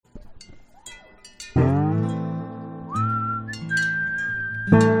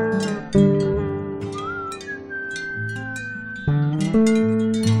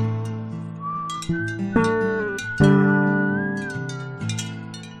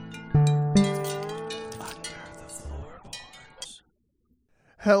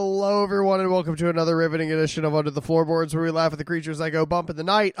Hello, everyone, and welcome to another riveting edition of Under the Floorboards, where we laugh at the creatures that go bump in the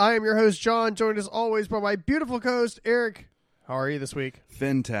night. I am your host, John, joined as always by my beautiful co-host, Eric. How are you this week?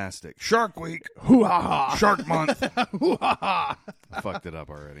 Fantastic. Shark Week. Hoo-ha-ha. Shark Month. Hoo-ha-ha. I fucked it up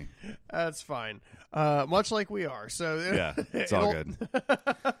already. That's fine. Much like we are. So Yeah, it's all good.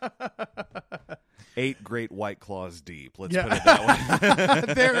 8 great White Claws deep. Let's put it that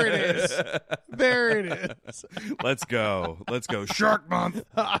way. There it is. There it is. Let's go. Let's go. Shark Month.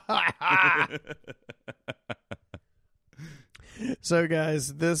 So,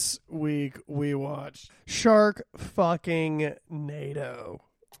 guys, this week we watched Sharknado,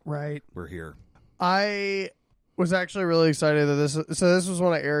 right? We're here. I was actually really excited that this was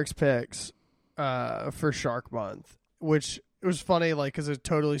one of Eric's picks for Shark Month, which it was funny, like, because it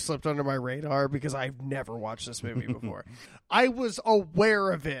totally slipped under my radar because I've never watched this movie before. I was aware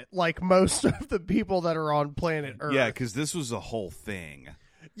of it, like most of the people that are on planet Earth. Yeah, because this was a whole thing.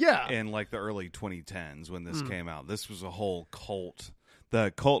 Yeah. In like the early 2010s when this came out. This was a whole cult.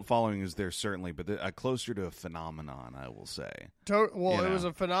 The cult following is there certainly, but closer to a phenomenon, I will say. It was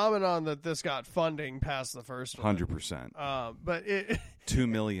a phenomenon that this got funding past the first one. 100%. But it... $2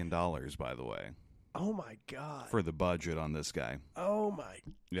 million, by the way. Oh, my God. For the budget on this guy. Oh, my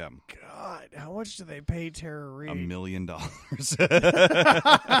God. How much do they pay Tara Reid? $1 million.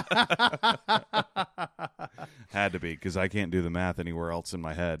 Had to be, because I can't do the math anywhere else in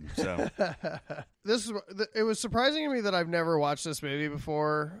my head. So it was surprising to me that I've never watched this movie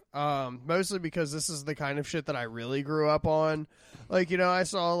before, mostly because this is the kind of shit that I really grew up on. Like, I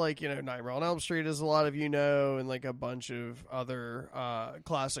saw, Nightmare on Elm Street, as a lot of you know, and, like, a bunch of other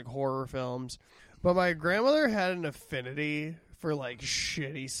classic horror films. But my grandmother had an affinity for, like,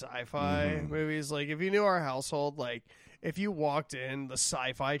 shitty sci-fi movies. Like, if you knew our household, like, if you walked in, the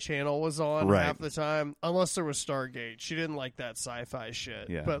Sci-Fi Channel was on half the time, unless there was Stargate. She didn't like that sci-fi shit.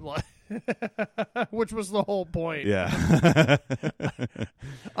 Yeah. But, like, which was the whole point. yeah.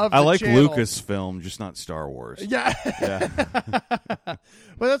 Of I the like channel. Lucasfilm, just not Star Wars. Yeah. Yeah. But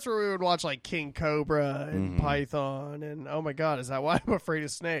that's where we would watch, like, King Cobra and Python. And, oh, my God, is that why I'm afraid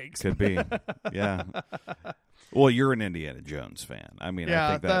of snakes? Could be. Yeah. Well, you're an Indiana Jones fan. I mean, Yeah,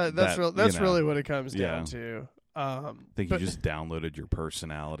 I think that's really what it comes down Yeah. to. I think you just downloaded your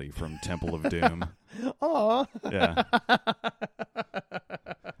personality from Temple of Doom. Aw. Yeah.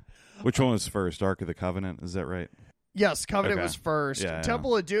 Which one was first? Ark of the Covenant? Is that right? Yes, Covenant Okay. was first. Yeah,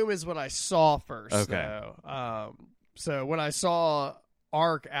 Temple of Doom is what I saw first, Okay. though. So when I saw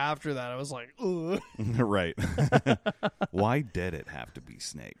Ark after that, I was like, ugh. Right. Why did it have to be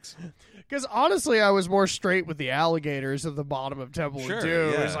snakes? Because honestly, I was more straight with the alligators at the bottom of Temple Sure, of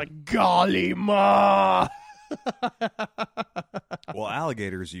Doom. yeah. It was like, golly ma! Well,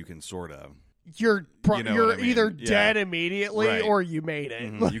 alligators you can sort of... You're You know what I mean? either Yeah. dead immediately Right. or you made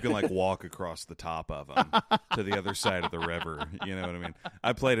it. You can like walk across the top of them to the other side of the river. You know what I mean?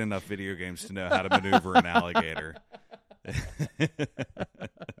 I played enough video games to know how to maneuver an alligator.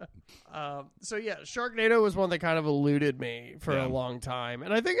 So yeah, Sharknado was one that kind of eluded me for a long time,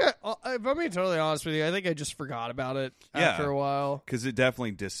 and I think, if I'm being totally honest with you, I think I just forgot about it after a while. Because it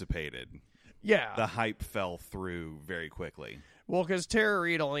definitely dissipated. Yeah, The hype fell through very quickly. well, because Tara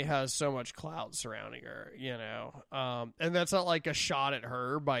Reid only has so much clout surrounding her, and that's not like a shot at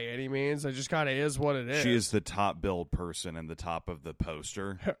her by any means. It just kind of is what it is. She is the top billed person and the top of the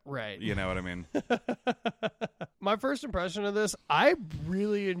poster. Right. You know what I mean? My first impression of this, I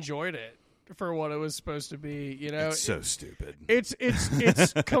really enjoyed it for what it was supposed to be. It's so stupid.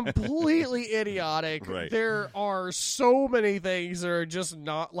 It's completely idiotic. Right. There are so many things that are just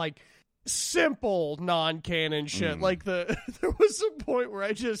not like simple non-canon shit. Like there was a point where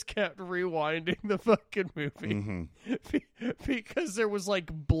I just kept rewinding the fucking movie because there was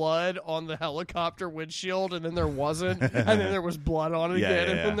like blood on the helicopter windshield, and then there wasn't, and then there was blood on it again,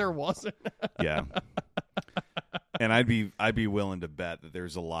 and then there wasn't. Yeah. And I'd be willing to bet that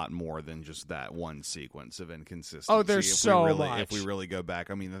there's a lot more than just that one sequence of inconsistency. Oh, there's so much. If we really go back,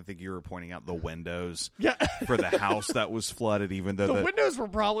 I mean, I think you were pointing out the windows Yeah. for the house that was flooded, even though The windows were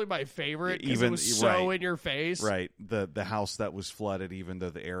probably my favorite because it was so in your face. Right. The house that was flooded, even though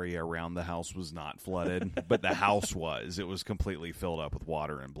the area around the house was not flooded, but the house was. It was completely filled up with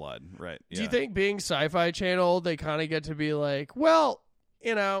water and blood. Right. Yeah. Do you think being Sci-Fi Channel, they kind of get to be like, well,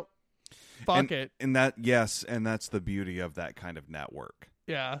 fuck it. And that's the beauty of that kind of network.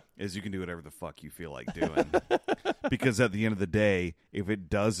 Yeah. Is you can do whatever the fuck you feel like doing. Because at the end of the day, if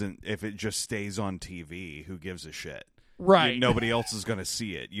it just stays on TV, who gives a shit? Right. Nobody else is going to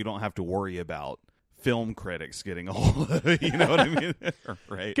see it. You don't have to worry about film critics getting a hold of it. You know what I mean?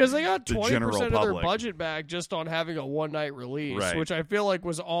 Right? Because they got The 20% general of their public. budget back just on having a one-night release, Right. which I feel like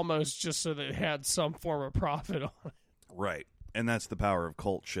was almost just so that it had some form of profit on it. Right. And that's the power of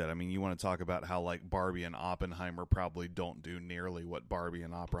cult shit. I mean, you want to talk about how like Barbie and Oppenheimer probably don't do nearly what Barbie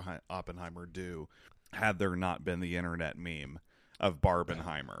and Oppenheimer do had there not been the internet meme of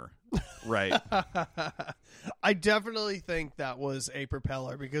Barbenheimer. Right. I definitely think that was a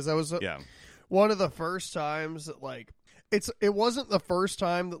propeller because that was Yeah. one of the first times that like it wasn't the first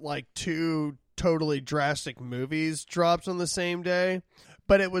time that like two totally drastic movies dropped on the same day,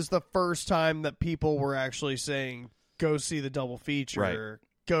 but it was the first time that people were actually saying go see the double feature, Right.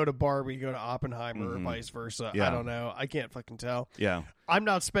 go to Barbie, go to Oppenheimer, or Mhm. vice versa. Yeah. I don't know. I can't fucking tell. Yeah. I'm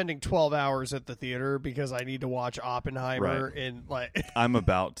not spending 12 hours at the theater because I need to watch Oppenheimer Right. in like I'm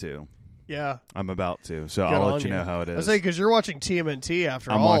about to. yeah. I'm about to. So Good I'll on let you know how it I is. say because you're watching TMNT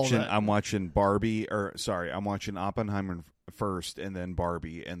after I'm all watching of that. I'm watching Barbie I'm watching Oppenheimer first and then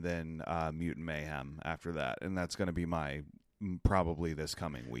Barbie and then Mutant Mayhem after that. And that's going to be my probably this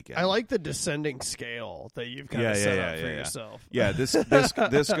coming weekend. I like the descending scale that you've kind of set up for yourself. Yeah, this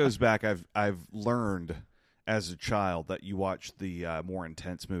goes back. I've learned as a child that you watch the more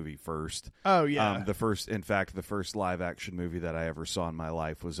intense movie first. Oh yeah. The first live action movie that I ever saw in my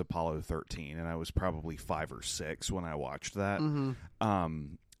life was Apollo 13, and I was probably 5 or 6 when I watched that.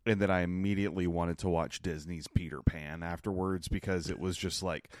 Mm-hmm. And then I immediately wanted to watch Disney's Peter Pan afterwards because it was just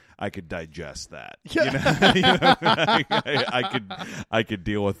like I could digest that. Yeah. You know? I could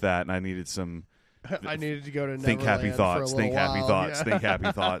deal with that, and I needed some. I needed to go to Think happy Neverland thoughts. for a Think little happy while. thoughts. Yeah. Think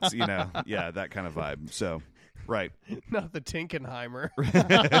happy thoughts. You know, yeah, that kind of vibe. So, right. Not the Tinkenheimer.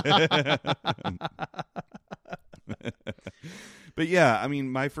 But yeah, I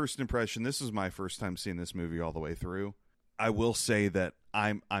mean, my first impression. This is my first time seeing this movie all the way through. I will say that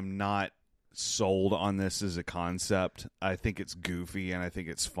I'm not sold on this as a concept. I think it's goofy and I think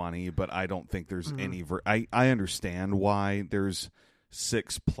it's funny, but I don't think there's any. I understand why there's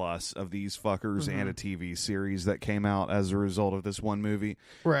 6+ of these fuckers and a TV series that came out as a result of this one movie.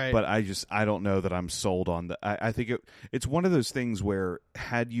 Right. But I don't know that I'm sold on the. I think it's one of those things where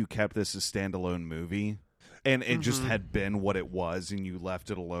had you kept this a standalone movie. And it just had been what it was, and you left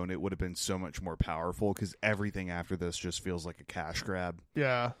it alone, it would have been so much more powerful, because everything after this just feels like a cash grab.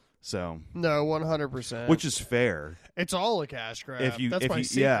 Yeah. So No, 100%. which is fair. It's all a cash grab. That's my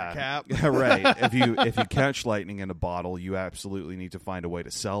secret, Cap. Right. If you catch lightning in a bottle, you absolutely need to find a way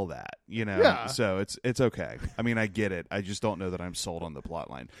to sell that. You know. Yeah. So it's okay. I mean, I get it. I just don't know that I'm sold on the plot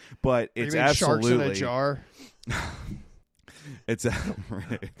line. But it's You mean absolutely sharks in a jar. It's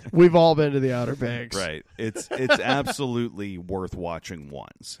right. We've all been to the Outer Banks. Right. It's absolutely worth watching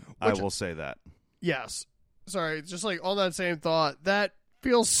once. I will say that. Yes. Sorry, just like on that same thought, that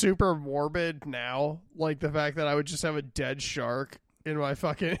feels super morbid now. Like the fact that I would just have a dead shark in my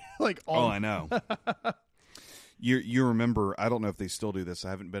fucking like. Oh, I know. You remember? I don't know if they still do this.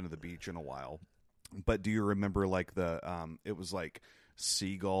 I haven't been to the beach in a while, but do you remember like the? It was like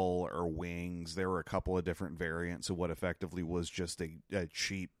seagull or wings. There were a couple of different variants of what effectively was just a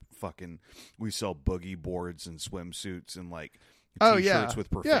cheap fucking. We sell boogie boards and swimsuits and like t-shirts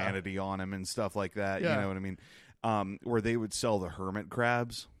with profanity on them and stuff like that. Yeah. You know what I mean? Where they would sell the hermit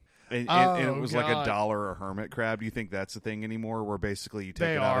crabs. And it was like $1 a hermit crab. Do you think that's a thing anymore? Where basically you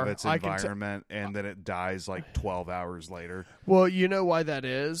take it out of its environment and then it dies like 12 hours later? Well, you know why that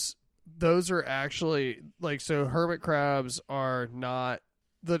is? Those are actually like so. Hermit crabs are not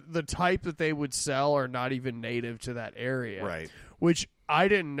the type that they would sell are not even native to that area, Right? Which I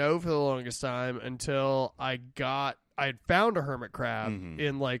didn't know for the longest time until I had found a hermit crab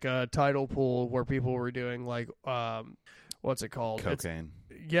in like a tidal pool where people were doing like what's it called? Cocaine.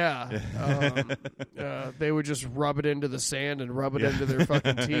 They would just rub it into the sand and rub it into their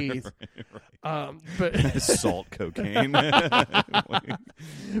fucking teeth. Right. But Salt cocaine.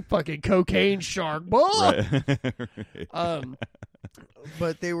 fucking cocaine shark. Whoa! Right.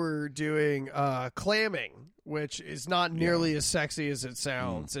 But they were doing clamming, which is not nearly as sexy as it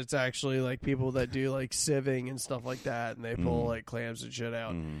sounds. It's actually like people that do like sieving and stuff like that, and they pull like clams and shit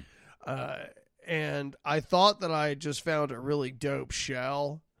out. And I thought that I just found a really dope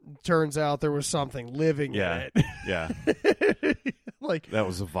shell. Turns out there was something living in it. Yeah. Like That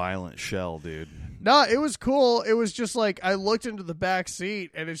was a violent shell, dude. no, it was cool. It was just like I looked into the back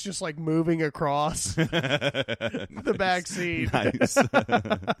seat and it's just like moving across the back seat. Nice.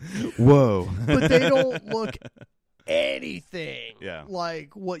 Whoa. But they don't look anything Yeah.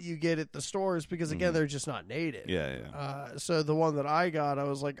 like what you get at the stores because again they're just not native. Yeah. So the one that I got, I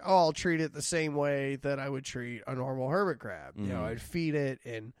was like, oh, I'll treat it the same way that I would treat a normal hermit crab. You know, I'd feed it,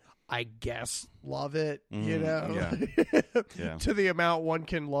 and I guess, love it, you know, Yeah. to the amount one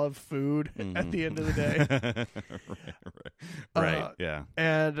can love food at the end of the day. right. Yeah.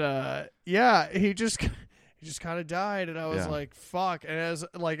 And he just kind of died, and I was like, fuck. And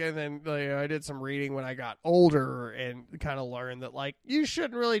then I did some reading when I got older and kind of learned that like you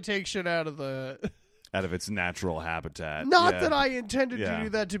shouldn't really take shit out of its natural habitat. Not that I intended to do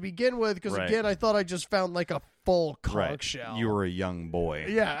that to begin with, because again, I thought I just found like a full conch shell. You were a young boy.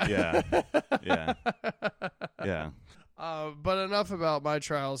 Yeah. Yeah. But enough about my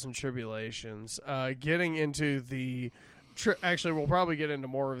trials and tribulations. Getting into the... Actually, we'll probably get into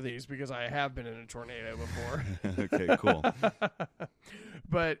more of these because I have been in a tornado before. Okay, cool.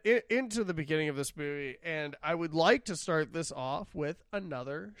 But into the beginning of this movie, and I would like to start this off with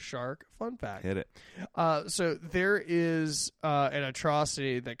another shark fun fact. Hit it. So there is an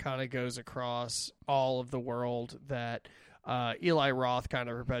atrocity that kind of goes across all of the world that Eli Roth kind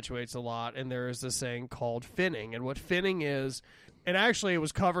of perpetuates a lot, and there is this thing called finning. And what finning is, and actually it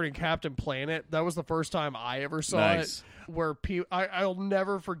was covered in Captain Planet. That was the first time I ever saw it. Where I'll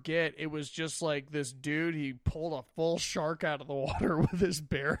never forget, it was just like this dude, he pulled a full shark out of the water with his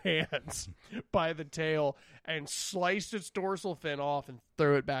bare hands by the tail and sliced its dorsal fin off and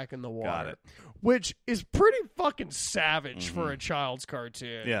threw it back in the water. Got it. Which is pretty fucking savage for a child's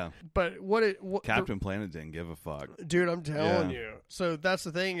cartoon. Yeah. But Captain Planet didn't give a fuck. Dude, I'm telling you. So that's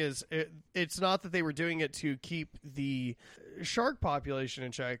the thing is, it's not that they were doing it to keep the shark population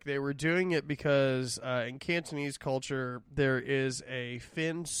in check. They were doing it because in Cantonese culture, there is a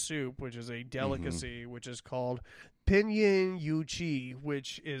fin soup, which is a delicacy, which is called pinyin yu chi,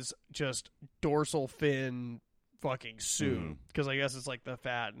 which is just dorsal fin fucking soup, because I guess it's like the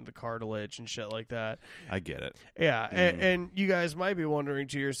fat and the cartilage and shit like that. I get it. Yeah, and you guys might be wondering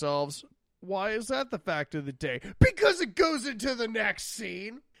to yourselves, why is that the fact of the day? Because it goes into the next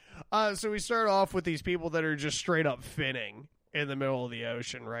scene. So we start off with these people that are just straight up finning in the middle of the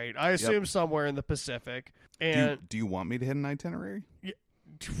ocean, right? I assume somewhere in the Pacific. And do you want me to hit an itinerary?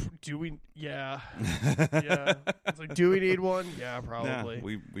 Do we? Yeah. Yeah. It's like, do we need one? Yeah, probably.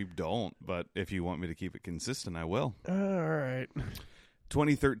 Nah, we don't, but if you want me to keep it consistent, I will. All right.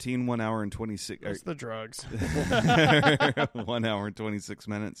 2013, 1 hour and 26... That's the drugs. 1 hour and 26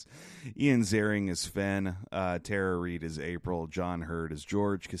 minutes. Ian Ziering is Finn. Tara Reid is April. John Hurd is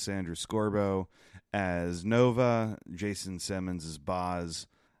George. Cassandra Scorbo as Nova. Jason Simmons is Boz.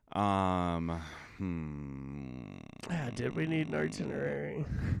 Did we need an itinerary?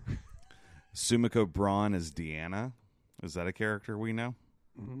 Sumiko Braun is Deanna. Is that a character we know?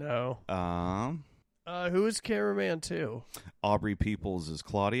 No. Who is Cameraman 2? Aubrey Peoples is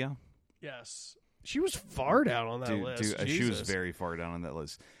Claudia. Yes. She was far down on that list. She was very far down on that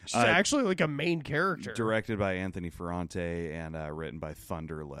list. She's actually like a main character. Directed by Anthony Ferrante and written by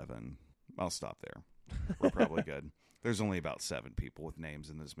Thunder Levin. I'll stop there. We're probably good. There's only about 7 people with names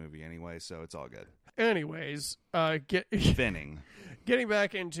in this movie anyway, so it's all good. Anyways, finning. Getting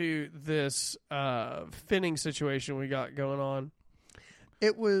back into this finning situation we got going on,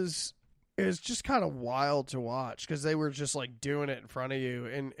 it was just kind of wild to watch because they were just like doing it in front of you,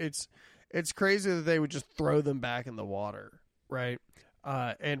 and it's crazy that they would just throw them back in the water, right?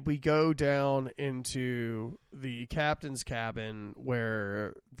 And we go down into the captain's cabin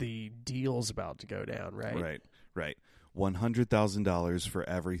where the deal's about to go down, right? Right. $100,000 for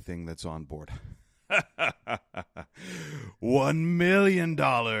everything that's on board. $1 million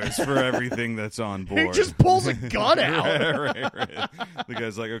for everything that's on board. He just pulls a gun out. right. The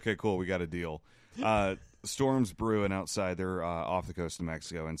guy's like, okay, cool, we got a deal. Storm's brewing outside. They're off the coast of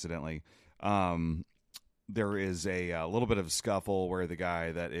Mexico, incidentally. There is a little bit of a scuffle where the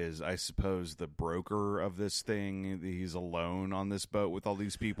guy that is, I suppose, the broker of this thing, he's alone on this boat with all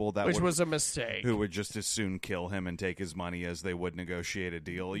these people. Which was a mistake. Who would just as soon kill him and take his money as they would negotiate a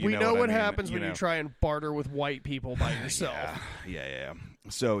deal. We know what happens when you try and barter with white people by yourself. Yeah.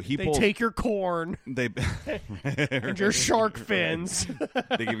 So they take your corn. And your shark fins.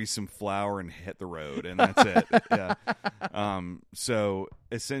 They give you some flour and hit the road, and that's it. Yeah. So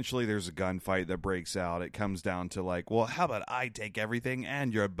essentially, there's a gunfight that breaks out. It comes down to like, well, how about I take everything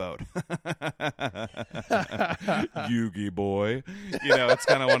and your boat, Yugi boy? It's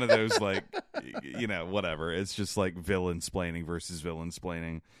kind of one of those like, whatever. It's just like villain-splaining versus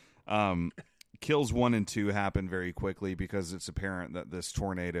villain-splaining. Kills 1 and 2 happen very quickly because it's apparent that this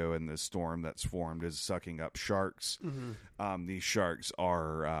tornado and this storm that's formed is sucking up sharks. Mm-hmm. These sharks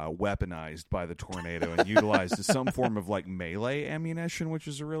are weaponized by the tornado and utilized as some form of like melee ammunition, which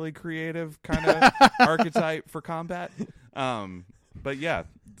is a really creative kind of archetype for combat. But yeah,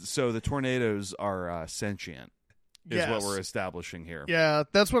 so the tornadoes are sentient. is what we're establishing here. Yeah,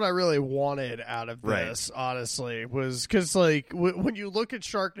 that's what I really wanted out of Right. this, honestly, was because, like, when you look at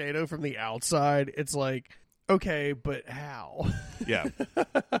Sharknado from the outside, it's like, okay, but how? Yeah.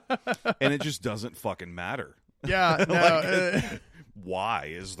 And it just doesn't fucking matter. Yeah, no. Why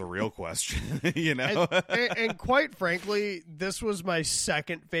is the real question, you know? And quite frankly, this was my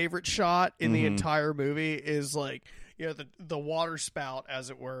second favorite shot in the entire movie, is like, you know, the water spout, as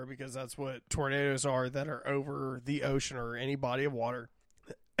it were, because that's what tornadoes are that are over the ocean or any body of water.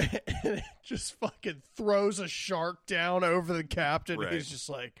 And it just fucking throws a shark down over the captain. Right. He's just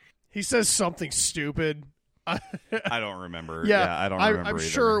like, he says something stupid. I don't remember. Yeah, I don't remember I'm either.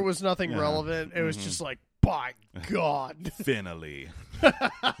 sure it was nothing Yeah. relevant. It was just like, by God. Finally.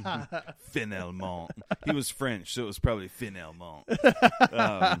 Finalement. He was French, so it was probably finalement.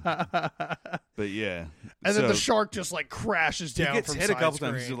 But yeah. And then the shark just like crashes down. He gets from hit a couple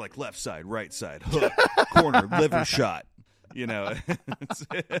side times. screen. He's like left side, right side, hook, corner, liver shot. You know,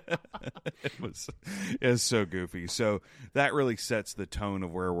 it was so goofy. So that really sets the tone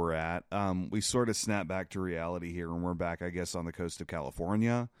of where we're at. We sort of snap back to reality here, and we're back, I guess, on the coast of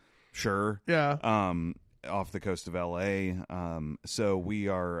California. Sure. Yeah. Off the coast of LA. So we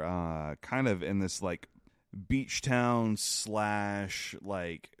are kind of in this like beach town /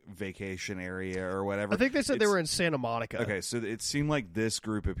 like vacation area or whatever. I think they said they were in Santa Monica. Okay, so it seemed like this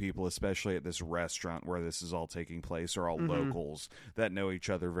group of people, especially at this restaurant where this is all taking place, are all locals that know each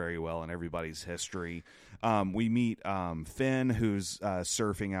other very well and everybody's history. We meet Finn, who's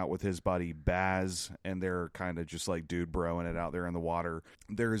surfing out with his buddy Baz, and they're kind of just like dude broing it out there in the water.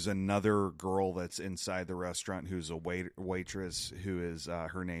 There's another girl that's inside the restaurant who's a waitress, who is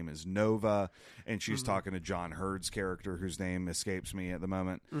her name is Nova, and she's talking to John Hurd's character, whose name escapes me at the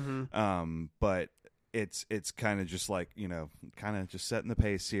moment. But it's kind of just like, you know, kind of just setting the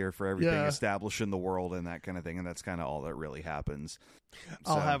pace here for everything, establishing the world and that kind of thing, and that's kind of all that really happens.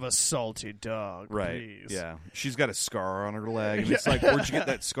 I'll have a salty dog, right? please. Yeah, she's got a scar on her leg, and it's like, where'd you get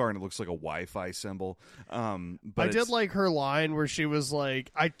that scar? And it looks like a Wi-Fi symbol. But I did like her line where she was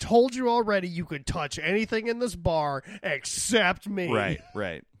like, "I told you already, you could touch anything in this bar except me."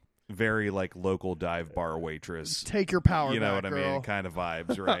 Right. Very like local dive bar waitress. Take your power, you know back, what girl. I mean? Kind of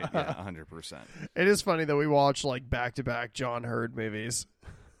vibes, right? Yeah, 100%. It is funny that we watch like back-to-back John Hurd movies.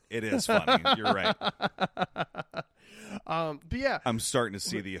 It is funny. You're right. But yeah, I'm starting to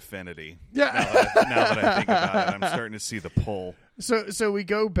see the affinity. Yeah. Now that I think about it, I'm starting to see the pull. So we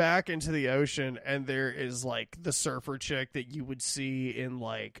go back into the ocean, and there is like the surfer chick that you would see in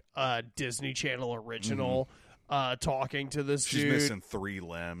like a Disney Channel original. Talking to this she's dude. missing 3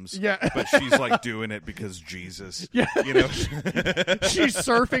 limbs. Yeah. But she's like doing it because Jesus. Yeah. You know? She's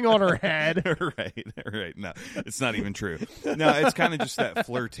surfing on her head. Right. No, it's not even true. No, it's kind of just that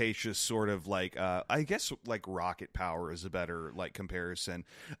flirtatious sort of like, I guess like rocket power is a better like comparison.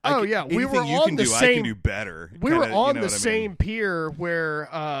 We were you on can the do, same. I can do better. We Kinda, were on you know the what I same mean? pier where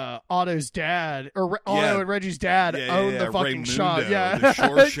Otto's dad or Otto and Reggie's dad owned the fucking Raymundo, shop. Yeah, the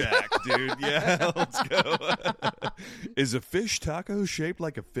shore shack, dude. Yeah, let's go. Is a fish taco shaped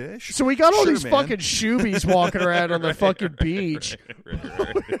like a fish? So we got all Sure, these man. fucking shoobies walking around on the fucking beach.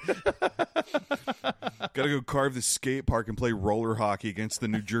 Right. Gotta go carve the skate park and play roller hockey against the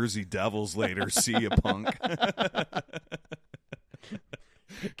New Jersey Devils later. See ya, punk.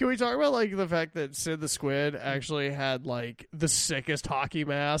 Can we talk about like the fact that Sid the Squid actually had like the sickest hockey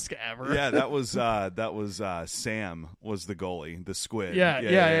mask ever? Yeah, that was Sam was the goalie, the squid.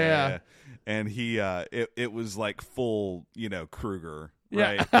 Yeah. And he it was like full, you know, Kruger,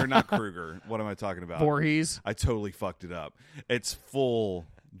 Yeah. right? Or not Kruger. What am I talking about? Voorhees. I totally fucked it up. It's full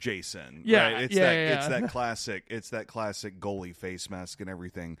Jason. Yeah, right? It's that classic goalie face mask and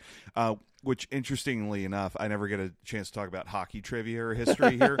everything. Which, interestingly enough, I never get a chance to talk about hockey trivia or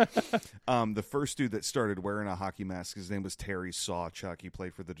history here. The first dude that started wearing a hockey mask, his name was Terry Sawchuk. He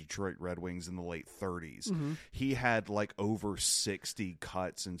played for the Detroit Red Wings in the late 30s. He had like over 60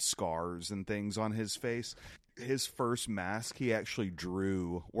 cuts and scars and things on his face. His first mask, he actually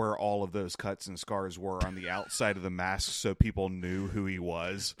drew where all of those cuts and scars were on the outside of the mask, so people knew who he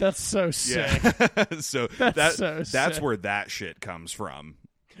was. That's so sick. Yeah. So that's sick. where that shit comes from.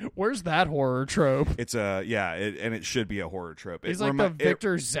 Where's that horror trope? It's and it should be a horror trope. He's like the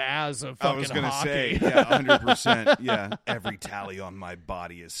Victor Zsasz of fucking I was gonna hockey. say, yeah, 100%. Yeah, every tally on my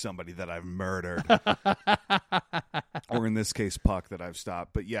body is somebody that I've murdered, or in this case, Puck that I've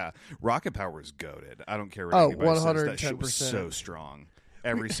stopped. But yeah, rocket power is goated. I don't care what anybody says. That shit was so strong.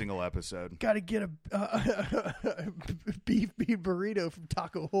 Every single episode. Got to get a beef bean burrito from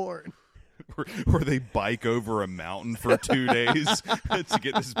Taco Horn. Where they bike over a mountain for 2 days to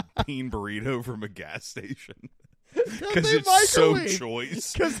get this bean burrito from a gas station. Because it's so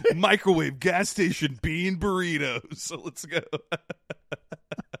choice. Microwave gas station bean burritos. So let's go.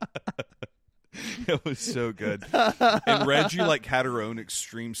 It was so good. And Reggie like had her own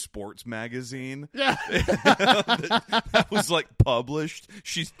extreme sports magazine. Yeah. that was like published.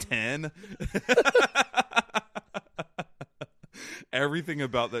 She's 10. Everything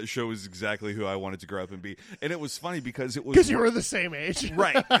about that show is exactly who I wanted to grow up and be. And it was funny because it was... Because you were the same age.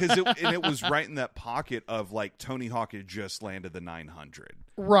 Right. It was right in that pocket of, like, Tony Hawk had just landed the 900.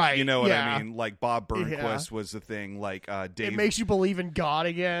 Right. You know what I mean? Like, Bob Burnquist was the thing. Like, Dave... It makes you believe in God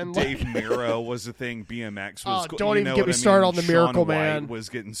again. Dave Miro was the thing. BMX was... don't even get me started on the Miracle Shaun Man. White was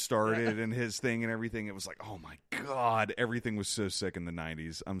getting started and his thing and everything. It was like, oh, my God. Everything was so sick in the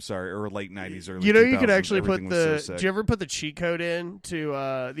 90s. I'm sorry. Or late 90s, early 2000s. You know, you could actually put the... So did you ever put the cheat code in to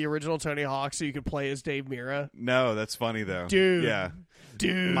the original Tony Hawk so you could play as Dave Mira? No, that's funny, though. Dude. Yeah.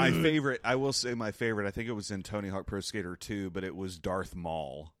 Dude. My favorite, I will say my favorite, I think it was in Tony Hawk Pro Skater 2, but it was Darth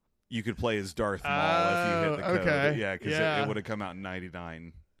Maul. You could play as Darth Maul if you hit the code. Okay. Yeah, because it would have come out in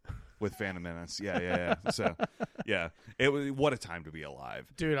 99 with Phantom Menace. Yeah. So, yeah. It was, what a time to be alive.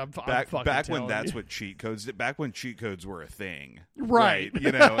 Dude, I'm back when that's you. what cheat codes did. Back when cheat codes were a thing. Right.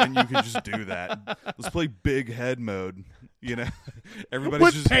 You know, and you could just do that. Let's play big head mode. You know, everybody's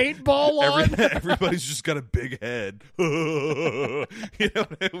with just paintball on. Everybody's just got a big head. You know,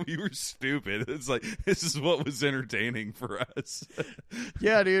 we were stupid. It's like this is what was entertaining for us.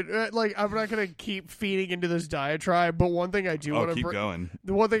 Yeah, dude. Like, I'm not gonna keep feeding into this diatribe, but one thing I do want to keep going.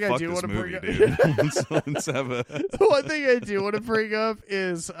 The one thing Fuck I do want to movie, bring up, dude. Let's have a. The one thing I do want to bring up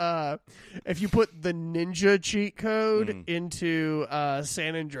is if you put the ninja cheat code into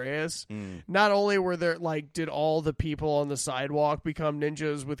San Andreas, not only were there like did all the people on the sidewalk become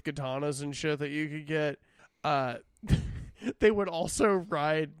ninjas with katanas and shit that you could get, they would also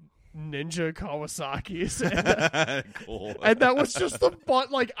ride ninja Kawasaki's. Cool. And that was just the fun.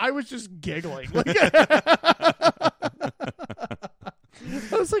 Like, I was just giggling. Like, I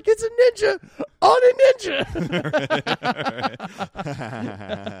was like, it's a ninja on a ninja.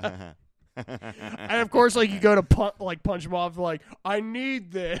 And of course, like, you go to punch them off, like, I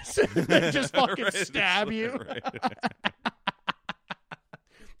need this. They just fucking stab you. Right.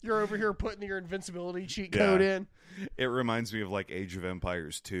 You're over here putting your invincibility cheat code in. It reminds me of like Age of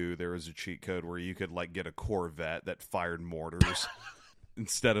Empires 2. There was a cheat code where you could like get a Corvette that fired mortars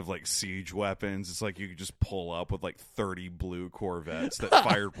instead of like siege weapons. It's like you could just pull up with like 30 blue Corvettes that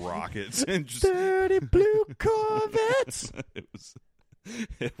fired rockets and just 30 blue Corvettes.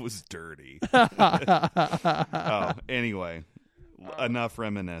 It was dirty. Oh, anyway. Enough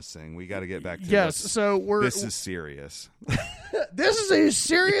reminiscing. We got to get back to this. So this is serious. This is a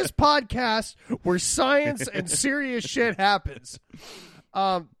serious podcast where science and serious shit happens.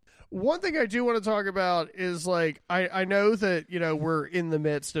 One thing I do want to talk about is like I know that, you know, we're in the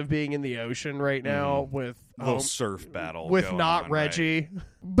midst of being in the ocean right now with a little surf battle with not on, Reggie. Right?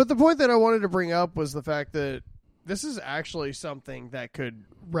 But the point that I wanted to bring up was the fact that this is actually something that could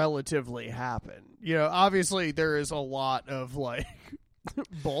relatively happen. You know, obviously there is a lot of like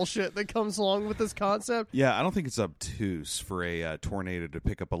bullshit that comes along with this concept. Yeah, I don't think it's obtuse for a tornado to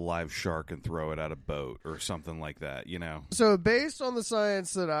pick up a live shark and throw it at a boat or something like that, you know? So based on the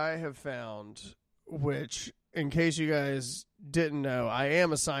science that I have found, which, in case you guys didn't know, I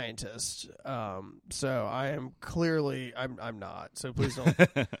am a scientist. So I am clearly I'm not. So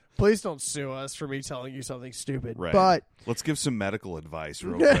please don't sue us for me telling you something stupid. Right. But let's give some medical advice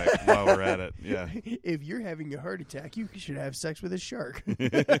real quick while we're at it. Yeah. If you're having a heart attack, you should have sex with a shark.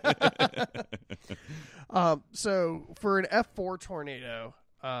 So for an F4 tornado,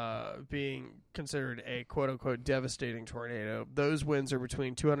 being considered a quote-unquote devastating tornado, those winds are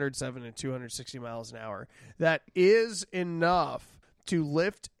between 207 and 260 miles an hour. That is enough to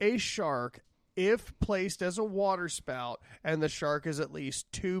lift a shark if placed as a water spout, and the shark is at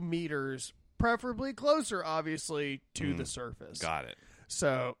least 2 meters, preferably closer, obviously, to the surface. Got it.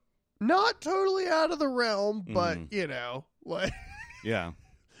 So, not totally out of the realm, but, you know, like... Yeah.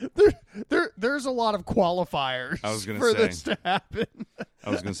 There's a lot of qualifiers for this to happen. I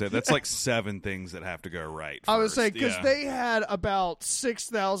was going to say, that's like 7 things that have to go right first. I was saying, because they had about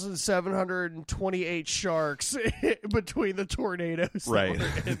 6,728 sharks between the tornadoes. Right.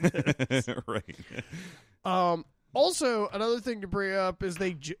 Right. Also, another thing to bring up is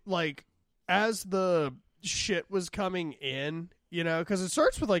they, like, as the shit was coming in, you know, because it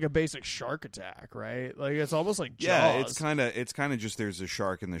starts with like a basic shark attack, right? Like it's almost like Jaws. Yeah, it's kind of just there's a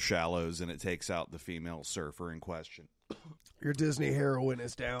shark in the shallows and it takes out the female surfer in question. Your Disney heroine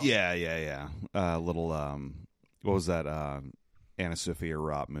is down. Yeah. Little what was that Anna Sophia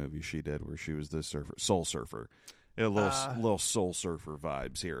Robb movie she did where she was the surfer, Soul Surfer? A little Soul Surfer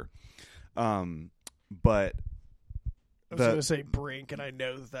vibes here. But I was going to say Brink, and I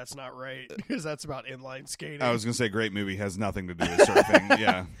know that that's not right because that's about inline skating. I was going to say great movie, has nothing to do with surfing.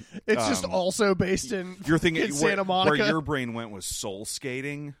 Yeah, it's just also based in you're thinking in Santa Monica. Where your brain went was soul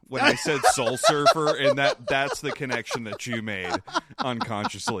skating when I said Soul Surfer, and that's the connection that you made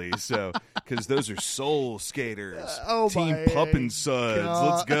unconsciously. So because those are soul skaters, Team Pup and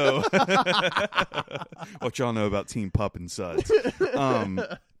Suds. God. Let's go. What y'all know about Team Pup and Suds?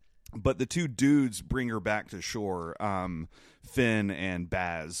 But the two dudes bring her back to shore, Finn and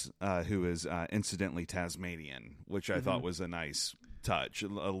Baz, who is incidentally Tasmanian, which I thought was a nice touch, a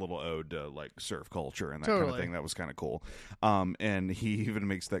little ode to like surf culture and that kind of thing. That was kind of cool. And he even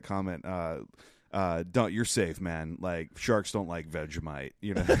makes that comment, you're safe, man. Like sharks don't like Vegemite,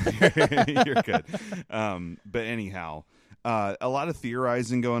 you know. You're good. But anyhow, a lot of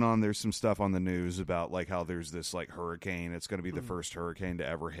theorizing going on. There's some stuff on the news about like how there's this like hurricane. It's going to be the first hurricane to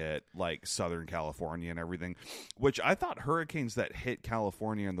ever hit like Southern California and everything, which I thought hurricanes that hit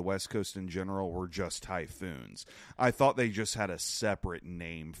California and the West Coast in general were just typhoons. I thought they just had a separate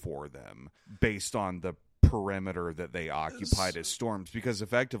name for them based on the perimeter that they occupied as storms, because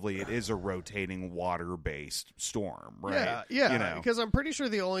effectively it is a rotating water-based storm, right? Yeah, because I'm pretty sure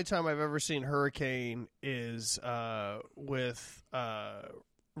the only time I've ever seen hurricane is with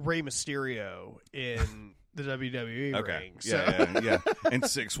Rey Mysterio in the WWE ring. So. Yeah. And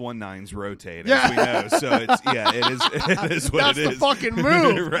 619's rotate, as we know. So it is what That's it is. That's the fucking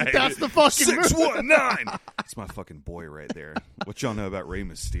move. Right. That's the fucking 619. That's my fucking boy right there. What y'all know about Rey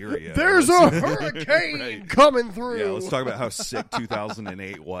Mysterio? There's a hurricane coming through. Yeah, let's talk about how sick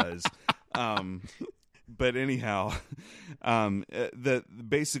 2008 was. But anyhow,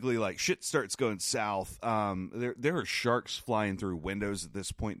 basically like shit starts going south. There are sharks flying through windows at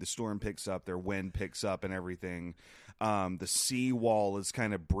this point. The storm picks up, their wind picks up, and everything. The sea wall is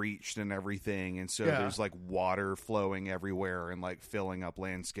kind of breached and everything, and so there's like water flowing everywhere and like filling up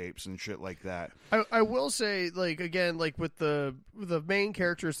landscapes and shit like that. I will say, like, again, like with the main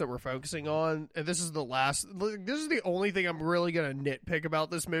characters that we're focusing on, and this is the only thing I'm really gonna nitpick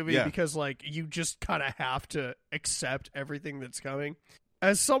about this movie, because like you just kind of have to accept everything that's coming.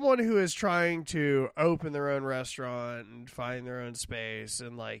 As someone who is trying to open their own restaurant and find their own space,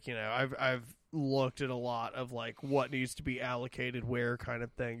 and like, you know, I've looked at a lot of like what needs to be allocated where kind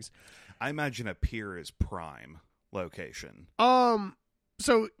of things. I imagine a pier is prime location.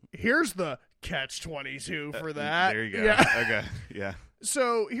 So here's the catch-22 for that. There you go. Yeah. Okay. Yeah.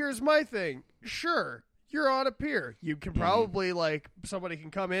 So here's my thing. Sure, you're on a pier. You can probably like somebody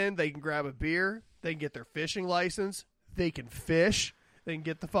can come in, they can grab a beer, they can get their fishing license, they can fish, they can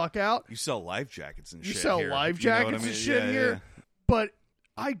get the fuck out. You sell life jackets and shit. You sell here. life jackets and shit here. Yeah. But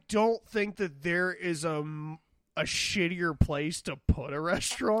I don't think that there is a shittier place to put a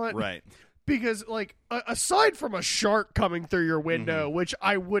restaurant. Right. Because, like, aside from a shark coming through your window, which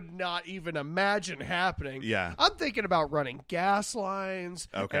I would not even imagine happening, I'm thinking about running gas lines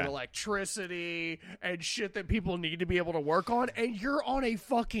and electricity and shit that people need to be able to work on, and you're on a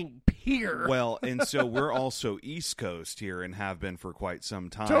fucking pier. Well, and so we're also East Coast here and have been for quite some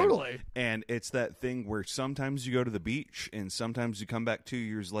time. Totally. And it's that thing where sometimes you go to the beach and sometimes you come back 2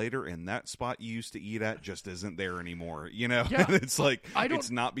 years later and that spot you used to eat at just isn't there anymore. You know? Yeah. It's like,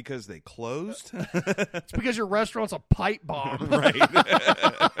 it's not because they closed. It's because your restaurant's a pipe bomb.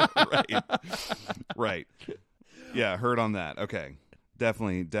 Right. Yeah, heard on that. Okay.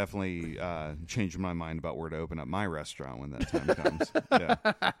 Definitely changing my mind about where to open up my restaurant when that time comes. Yeah.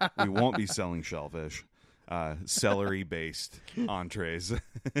 We won't be selling shellfish. Celery-based entrees.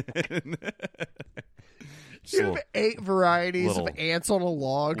 You have 8 varieties of ants on a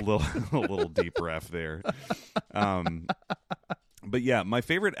log. A little deep ref there. But yeah, my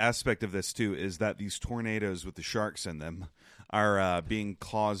favorite aspect of this too is that these tornadoes with the sharks in them are being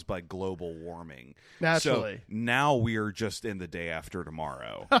caused by global warming. Naturally. So now we are just in the day after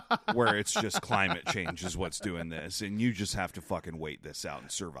tomorrow, where it's just climate change is what's doing this, and you just have to fucking wait this out and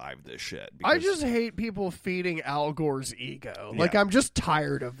survive this shit. I just hate people feeding Al Gore's ego. Like, I'm just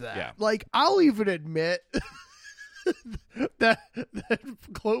tired of that. Yeah. Like, I'll even admit that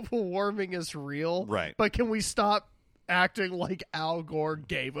global warming is real. Right. But can we stop acting like Al Gore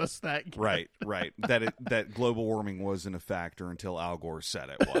gave us that gift? Right. That global warming wasn't a factor until Al Gore said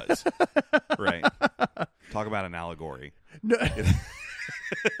it was. Right. Talk about an allegory. No.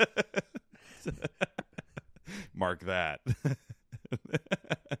 Mark that.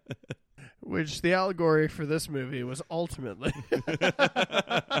 Which the allegory for this movie was ultimately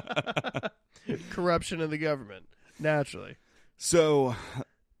corruption of the government. Naturally. So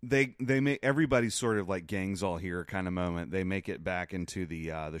they make everybody's sort of like gangs all here kind of moment. They make it back into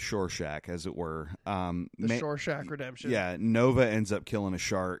the shore shack, as it were. Shore Shack Redemption. Yeah, Nova ends up killing a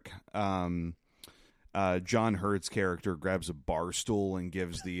shark. John Hurt's character grabs a bar stool and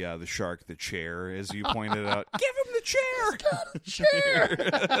gives the shark the chair, as you pointed out. Give him the chair. He's got a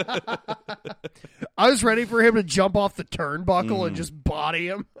chair. I was ready for him to jump off the turnbuckle and just body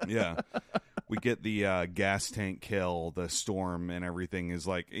him. Yeah. We get the gas tank kill, the storm, and everything is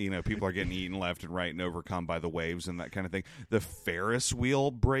like, people are getting eaten left and right and overcome by the waves and that kind of thing. The Ferris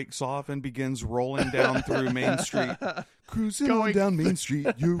wheel breaks off and begins rolling down through Main Street. Cruising on down Main Street,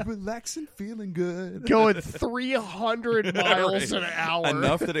 you're relaxing, feeling good. Going 300 miles an hour.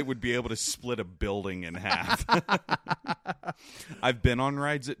 Enough that it would be able to split a building in half. I've been on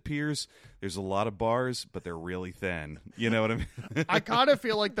rides at piers. There's a lot of bars, but they're really thin. You know what I mean? I kind of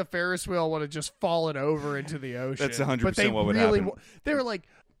feel like the Ferris wheel would have just fallen over into the ocean. That's 100% what would happen. They were like,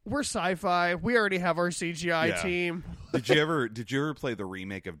 we're sci-fi. We already have our CGI team. Did you ever play the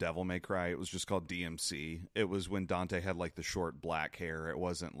remake of Devil May Cry? It was just called DMC. It was when Dante had like the short black hair. It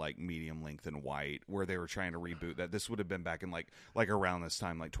wasn't like medium length and white, where they were trying to reboot that. This would have been back in like around this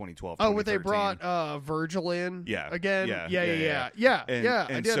time, like 2012. Oh, where they brought Virgil in? Yeah, again. Yeah. And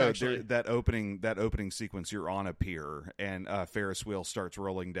I did so actually. That opening sequence, you're on a pier and Ferris wheel starts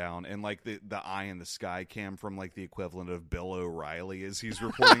rolling down, and like the eye in the sky cam from like the equivalent of Bill O'Reilly as he's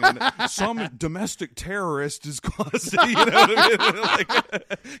reporting on some domestic terrorist is causing. You know what I mean? Like,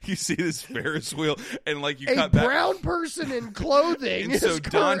 you see this Ferris wheel, and like you cut back. A brown person in clothing. And so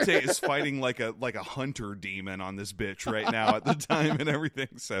Dante is fighting like a hunter demon on this bitch right now at the time and everything.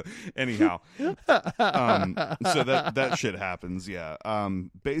 So anyhow, so that shit happens. Yeah.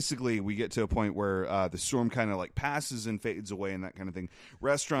 Basically, we get to a point where the storm kind of like passes and fades away and that kind of thing.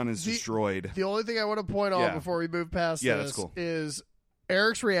 Restaurant is destroyed. The only thing I want to point out before we move past this that's cool. is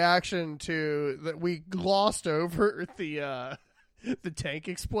Eric's reaction to that we glossed over the tank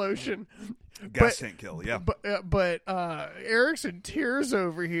explosion. Gas tank kill, yeah. But Eric's in tears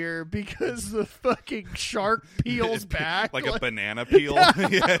over here because the fucking shark peels back like a banana peel. Yeah,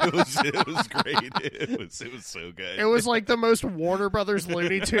 it was great. It was so good. It was like the most Warner Brothers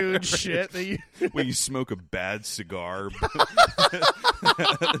Looney Tunes shit that when you smoke a bad cigar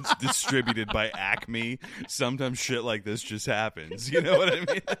that's distributed by Acme. Sometimes shit like this just happens. You know what I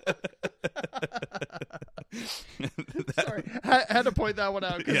mean? Sorry, I had to point that one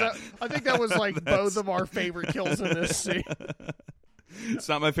out because I think that was like both of our favorite kills in this scene. It's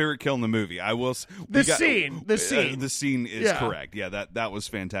not my favorite kill in the movie. I will. The scene is correct. Yeah, that was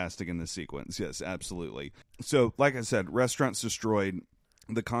fantastic in this sequence. Yes, absolutely. So, like I said, restaurant's destroyed.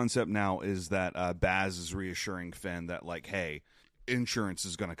 The concept now is that Baz is reassuring Finn that, like, hey, insurance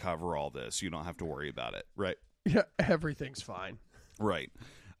is going to cover all this. You don't have to worry about it, right? Yeah, everything's fine. Right.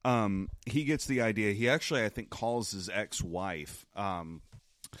 He gets the idea. He actually, I think, calls his ex-wife, and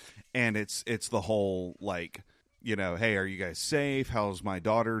it's the whole like, hey, are you guys safe? How's my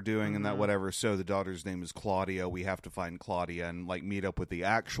daughter doing? And that whatever. So the daughter's name is Claudia. We have to find Claudia and like meet up with the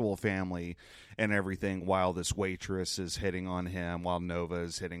actual family and everything while this waitress is hitting on him, while Nova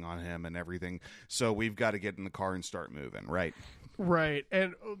is hitting on him and everything. So we've got to get in the car and start moving, right? Right.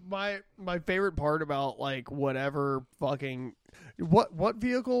 And my favorite part about like whatever fucking what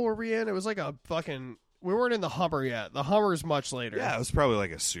vehicle were we in? It was like a fucking, we weren't in the Hummer yet. The Hummer's much later. Yeah, it was probably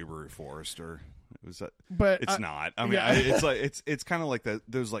like a Subaru Forester. It was, but it's not. I mean, it's like it's kind of like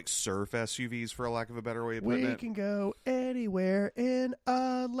those like surf SUVs, for a lack of a better way of putting it. We can go anywhere in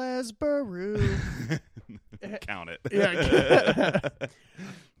a Lesbaru. Count it. Yeah.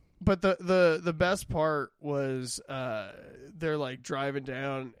 But the best part was they're like driving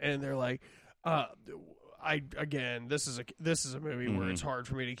down and they're like, this is a movie where it's hard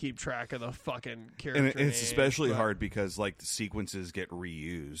for me to keep track of the fucking character. And it's especially hard because like the sequences get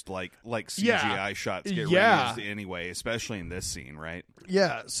reused, like CGI shots get reused anyway, especially in this scene, right?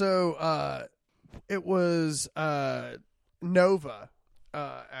 Yeah. So it was Nova,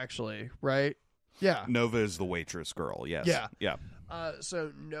 actually, right? Yeah. Nova is the waitress girl. Yes. Yeah.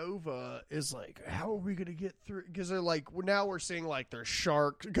 So Nova is like, how are we going to get through? Because they're like, now we're seeing like their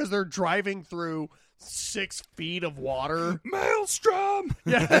shark, because they're driving through 6 feet of water. Maelstrom!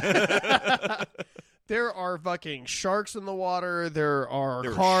 Yeah. There are fucking sharks in the water. There are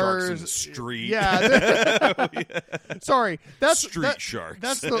cars. Sharks in the street. Yeah. Sorry. Sharks.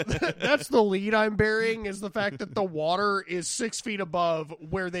 That's the lead I'm bearing, is the fact that the water is 6 feet above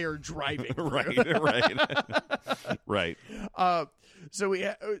where they are driving. Right. So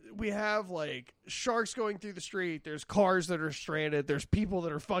we have like sharks going through the street. There's cars that are stranded. There's people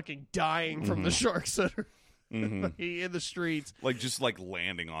that are fucking dying from the sharks that are. in the streets. Like just like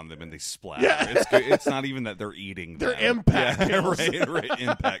landing on them and they splatter. Yeah. It's not even that they're eating. They're them. impact kills. right.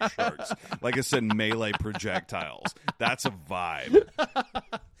 Impact sharks. Like I said, melee projectiles. That's a vibe.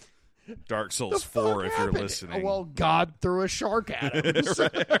 Dark Souls 4, if you're listening. Well, God threw a shark at him.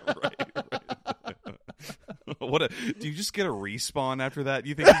 right. Do you just get a respawn after that?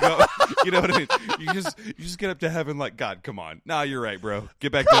 You think you go? You know what I mean? You just get up to heaven like, God, come on. Nah, you're right, bro.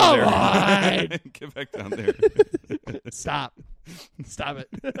 Get back down there. Get back down there. Stop it.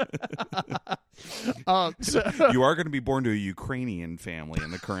 You are going to be born to a Ukrainian family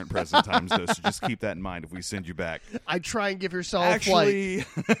in the current present times, though. So just keep that in mind if we send you back. I try and give yourself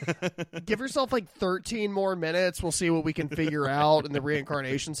give yourself like 13 more minutes. We'll see what we can figure out in the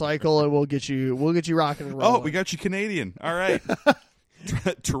reincarnation cycle, and we'll get you rocking and rolling. Oh, we got you Canadian. All right.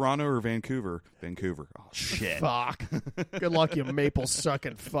 Toronto or Vancouver? Vancouver. Oh, shit. Fuck. Good luck, you maple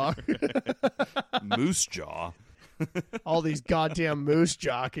sucking fuck. Moose jaw. All these goddamn moose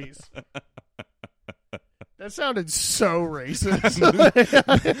jockeys. That sounded so racist.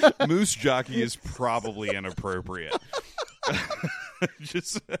 Moose jockey is probably inappropriate.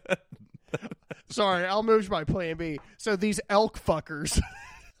 Just sorry, I'll move to my plan B. So these elk fuckers.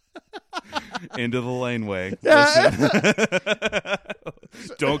 Into the laneway. Listen.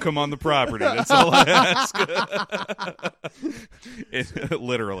 Don't come on the property. That's all I ask.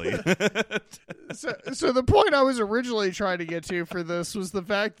 Literally. So the point I was originally trying to get to for this was the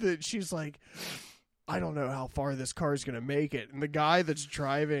fact that she's like, I don't know how far this car is going to make it. And the guy that's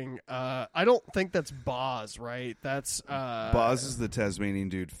driving, I don't think that's Boz, right? That's Boz is the Tasmanian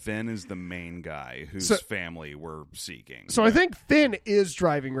dude. Finn is the main guy whose family we're seeking. So I think Finn is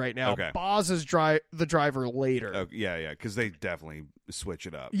driving right now. Okay. Boz is the driver later. Oh, yeah, because they definitely switch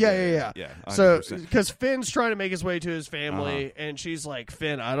it up. Yeah. 100%. So because Finn's trying to make his way to his family, and she's like,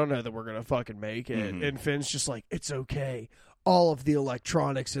 Finn, I don't know that we're going to fucking make it. Mm-hmm. And Finn's just like, it's okay. All of the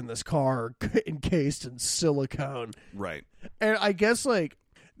electronics in this car are encased in silicone. Right. And I guess like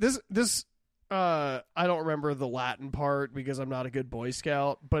this I don't remember the Latin part because I'm not a good Boy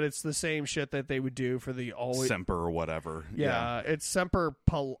Scout, but it's the same shit that they would do for the always Semper or whatever. Yeah, it's Semper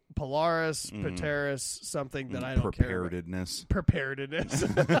Polaris, Pateris, something that I don't care about. Preparedness.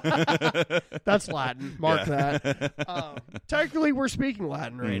 That's Latin. Mark that. Technically, we're speaking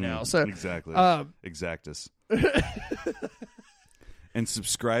Latin right now. So exactly. Exactus. And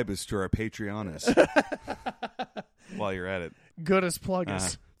subscribe us to our Patreonus while you're at it. Goodest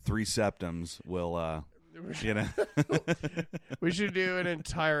pluggus. 3 septums will, We should do an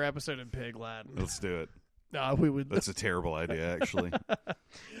entire episode in Pig Latin. Let's do it. We would. That's a terrible idea, actually.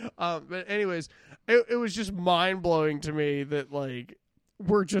 But anyways, it was just mind blowing to me that like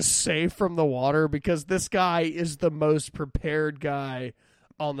we're just safe from the water because this guy is the most prepared guy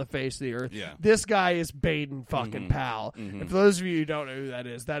on the face of the earth. Yeah. This guy is Baden fucking Powell. And for those of you who don't know who that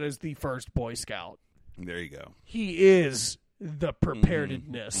is the first Boy Scout. There you go. He is the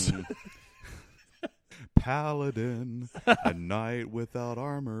preparedness. Paladin, a knight without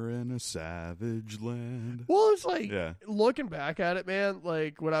armor in a savage land. Well, it's like, looking back at it, man,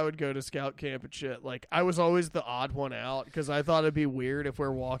 like when I would go to scout camp and shit, like I was always the odd one out because I thought it'd be weird if we're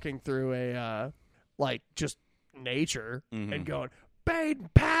walking through a, like, just nature and going, Baden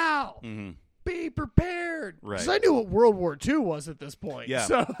Powell, be prepared. Right. Because I knew what World War II was at this point. Yeah.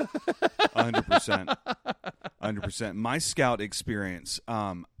 So. 100%. 100%. My scout experience,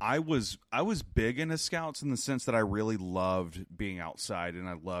 I was big into scouts in the sense that I really loved being outside and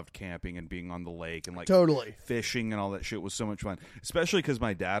I loved camping and being on the lake and like totally fishing and all that shit was so much fun, especially because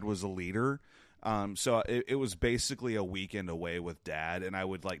my dad was a leader. So it was basically a weekend away with dad, and I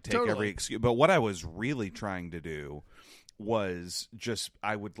would like take every excuse. But what I was really trying to do was just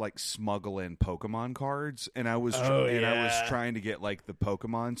I would like smuggle in Pokemon cards, and I was I was trying to get like the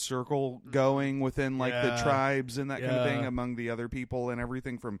Pokemon circle going within like the tribes and that kind of thing among the other people and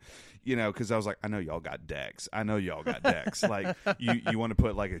everything from, because I was like, I know y'all got decks. Like you want to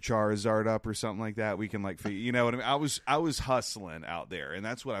put like a Charizard up or something like that. We can like, what I mean? I was hustling out there, and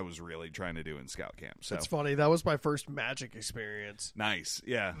that's what I was really trying to do in scout camp. So it's funny. That was my first Magic experience. Nice.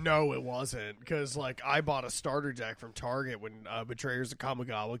 Yeah. No, it wasn't, because like I bought a starter deck from Target when Betrayers of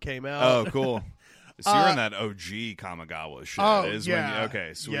Kamigawa came out. Oh, cool. So you're in that OG Kamigawa shit.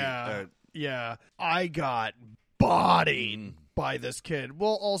 Okay, sweet. Yeah. I got bodied by this kid.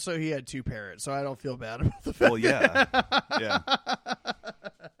 Well, also he had 2 parents, so I don't feel bad about the fact. Well, yeah.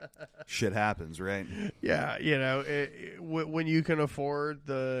 Shit happens, right? Yeah, when you can afford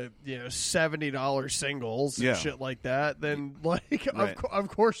the $70 singles and shit like that, then like of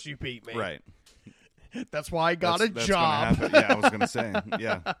course you beat me. Right. That's why I got a that's job. Gonna happen. Yeah, I was going to say.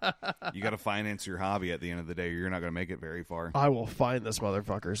 Yeah. You got to finance your hobby at the end of the day, or you're not going to make it very far. I will find this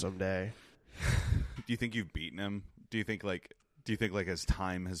motherfucker someday. Do you think you've beaten him? Do you think as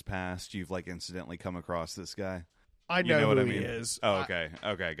time has passed, you've like incidentally come across this guy? I know what who I mean? he is. Oh, okay.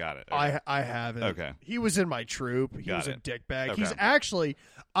 Okay, got it. Okay. I haven't. Okay. He was in my troop. He was a dickbag. Okay.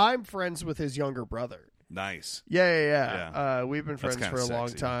 I'm friends with his younger brother. Nice. Yeah. We've been friends for a long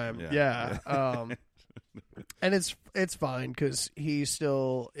sexy. time. Yeah. And it's fine because he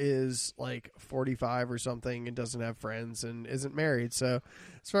still is like 45 or something and doesn't have friends and isn't married. So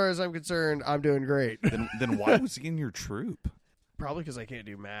as far as I'm concerned, I'm doing great. Then why was he in your troop? Probably because I can't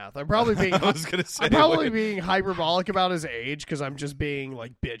do math. I'm probably being. I was gonna say, I'm probably being hyperbolic about his age because I'm just being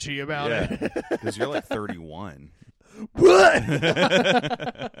like bitchy about it. Because you're like 31. What?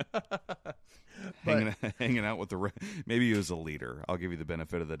 hanging out with the maybe he was a leader. I'll give you the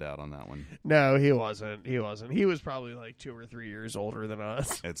benefit of the doubt on that one. No, he wasn't. He was probably like 2 or 3 years older than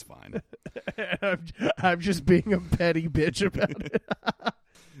us. It's fine. I'm just being a petty bitch about it.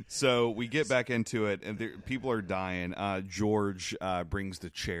 So we get back into it, and people are dying. George brings the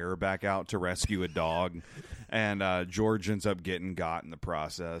chair back out to rescue a dog, and George ends up getting got in the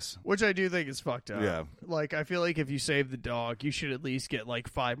process. Which I do think is fucked up. Yeah. Like, I feel like if you save the dog, you should at least get like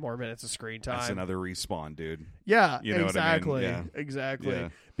 5 more minutes of screen time. That's another respawn, dude. Yeah, You know exactly. what I mean? Yeah. Exactly. Yeah.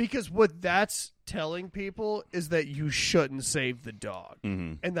 Because what that's telling people is that you shouldn't save the dog.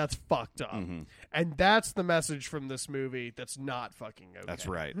 Mm-hmm. And that's fucked up. Mm-hmm. And that's the message from this movie that's not fucking okay. That's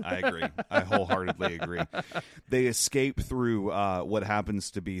right. I agree. I wholeheartedly agree. They escape through what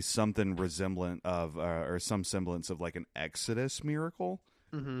happens to be something resemblant of, or some semblance of like an Exodus miracle,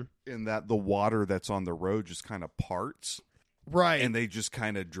 in that the water that's on the road just kind of parts. Right. And they just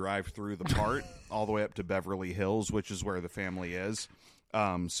kind of drive through the part all the way up to Beverly Hills, which is where the family is.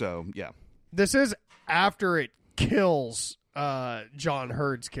 So, yeah. This is after it kills John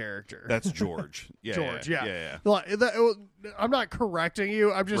Hurd's character. That's George. Yeah, George, yeah. Like, I'm not correcting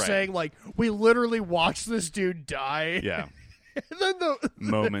you. I'm just saying, like, we literally watched this dude die. Yeah. And then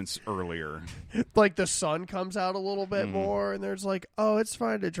moments earlier, like, the sun comes out a little bit more, and there's like, oh, it's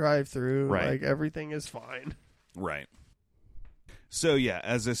fine to drive through. Right. Like, everything is fine. Right. So, yeah,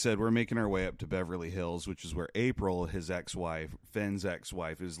 as I said, we're making our way up to Beverly Hills, which is where April, his ex-wife, Finn's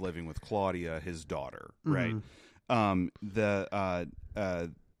ex-wife, is living with Claudia, his daughter, right? The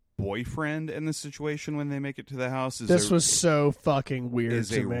boyfriend in the situation when they make it to the house was so fucking weird is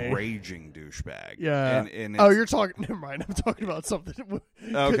to a me. Raging douchebag. Yeah. And you're talking... Never mind. I'm talking about something...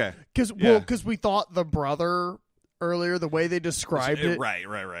 Okay. Because we thought the brother... Earlier, the way they described it. Right.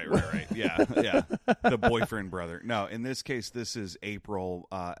 Yeah. The boyfriend brother. No, in this case, this is April,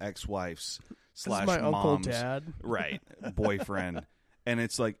 ex-wife's / my mom's uncle dad. Right, boyfriend. And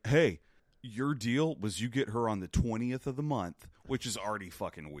it's like, hey, your deal was you get her on the 20th of the month, which is already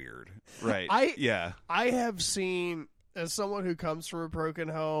fucking weird. Right. I have seen, as someone who comes from a broken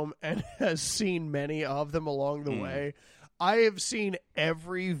home and has seen many of them along the way, I have seen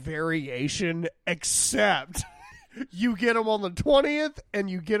every variation except... You get them on the 20th, and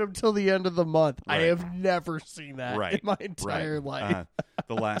you get them till the end of the month. Right. I have never seen that in my entire life.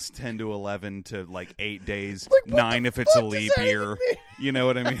 The last 10 to 11 to like 8 days, like, 9 if it's a leap year. You know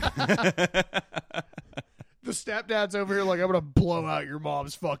what I mean? The stepdad's over here like, I'm going to blow out your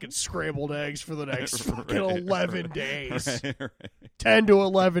mom's fucking scrambled eggs for the next fucking 11 days. Right. 10 to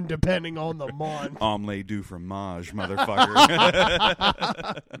 11, depending on the month. Omelette du fromage,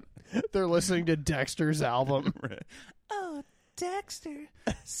 motherfucker. They're listening to Dexter's album. Right. Oh, Dexter,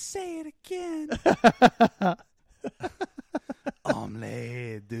 say it again.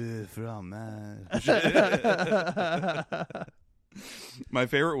 Omelette du fromage. My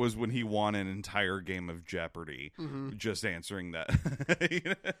favorite was when he won an entire game of Jeopardy, just answering that. You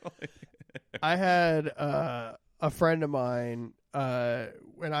know, like... I had a friend of mine,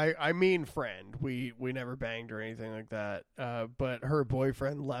 and I mean friend. We never banged or anything like that. But her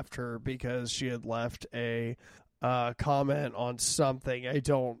boyfriend left her because she had left a comment on something. I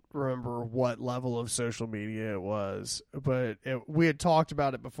don't remember what level of social media it was, but we had talked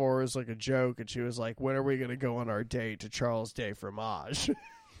about it before. It was like a joke, and she was like, "When are we going to go on our date to Charles de Fromage?"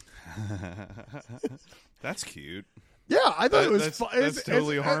 That's cute. Yeah, I thought it was fun. That's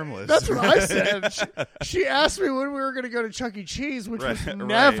totally harmless. That's what I said. She asked me when we were going to go to Chuck E. Cheese, which was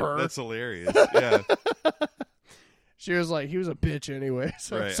never. Right. That's hilarious. Yeah. She was like, he was a bitch anyway.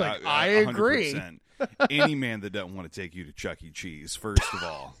 So right. it's like, I agree. 100%. Any man that doesn't want to take you to Chuck E. Cheese, first of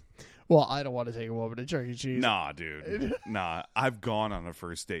all. Well, I don't want to take a woman to Chuck E. Cheese. Nah, dude. Nah. I've gone on a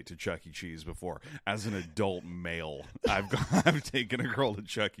first date to Chuck E. Cheese before. As an adult male, I've taken a girl to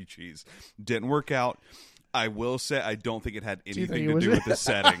Chuck E. Cheese. Didn't work out. I will say I don't think it had anything to do with the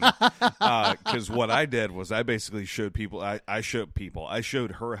setting. Because what I did was I basically showed people. I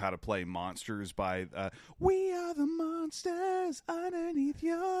showed her how to play Monsters by We Are the Monsters Underneath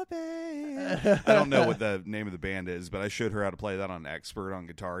Your Bed. I don't know what the name of the band is, but I showed her how to play that on Expert on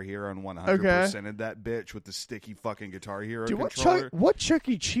Guitar Hero and 100%ed that bitch with the sticky fucking Guitar Hero controller. What Chuck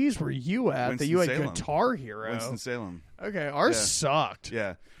E. Cheese were you at that you had Winston-Salem. Guitar Hero? Winston-Salem. Okay, ours sucked.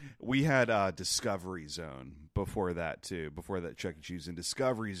 Yeah. We had Discovery Zone before that, too. Before that Chuck E. Cheese. And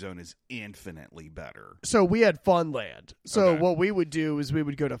Discovery Zone is infinitely better. So we had Funland. So Okay. what we would do is we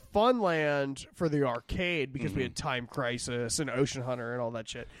would go to Funland for the arcade because we had Time Crisis and Ocean Hunter and all that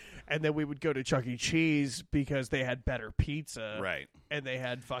shit. And then we would go to Chuck E. Cheese because they had better pizza. Right. And they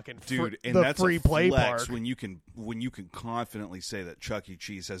had fucking Dude, and the that's free a play flex park. when you can confidently say that Chuck E.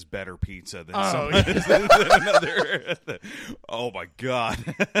 Cheese has better pizza than yeah. than another. Oh my god!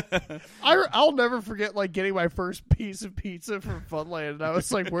 I'll never forget like getting my first piece of pizza from Funland, and I was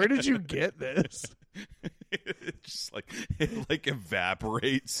like, "Where did you get this?" It just like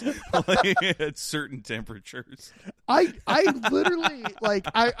evaporates like, at certain temperatures. I literally like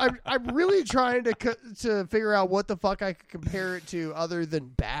I'm really trying to figure out what the fuck I could compare it to other than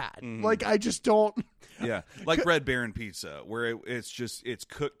bad. Like I just don't. Yeah, like Red Baron pizza, where it's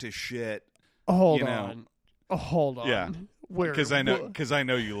cooked to shit. Hold on. Yeah, Where? because I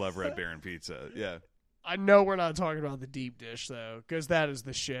know you love Red Baron pizza. Yeah, I know we're not talking about the deep dish though, because that is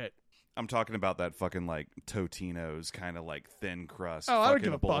the shit. I'm talking about that fucking like Totino's kind of like thin crust. Oh, I don't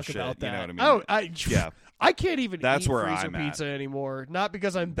give a bullshit, fuck about that. You know what I mean? Yeah. I can't even That's eat where freezer I'm at. pizza anymore. Not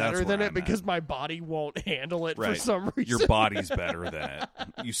because I'm better That's than where it, I'm at. because my body won't handle it for Right. some reason. Your body's better than it.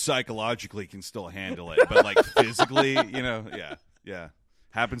 You psychologically can still handle it, but like physically, yeah.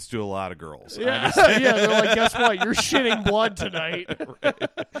 Happens to a lot of girls. Yeah, yeah. They're like, guess what? You're shitting blood tonight. Right.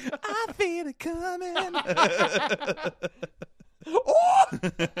 I feel it coming.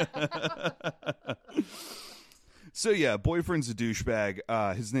 So yeah, boyfriend's a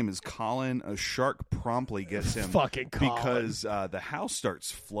douchebag. His name is Colin. A shark promptly gets him Fucking Colin. because the house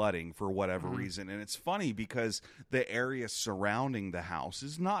starts flooding for whatever reason, and it's funny because the area surrounding the house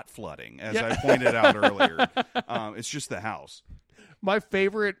is not flooding, as I pointed out earlier. It's just the house. My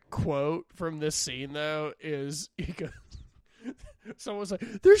favorite quote from this scene, though, is he goes, someone's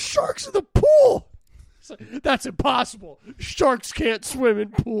like, "There's sharks in the pool." It's like, that's impossible. Sharks can't swim in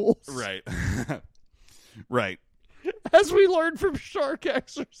pools. Right. Right. As we learned from Shark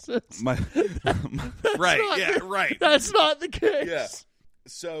Exorcist. Right. Right. That's not the case. Yeah.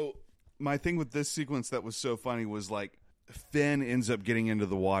 So my thing with this sequence that was so funny was like Finn ends up getting into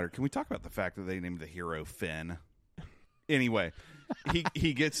the water. Can we talk about the fact that they named the hero Finn? Anyway,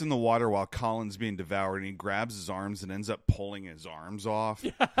 he gets in the water while Colin's being devoured, and he grabs his arms and ends up pulling his arms off.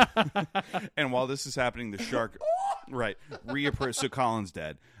 And while this is happening, the shark, reappears. So Colin's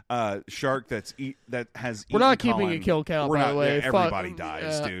dead. Shark that has. We're not eaten keeping Colin. a kill count, We're by not, the way. Everybody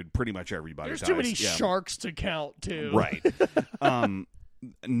dies, yeah. dude. Pretty much everybody There's dies. too many Yeah. sharks to count, too. Right.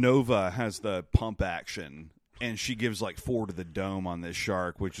 Nova has the pump action, and she gives like 4 to the dome on this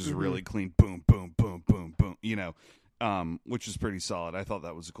shark, which is really clean. Boom, boom, boom, boom, boom. Which is pretty solid. I thought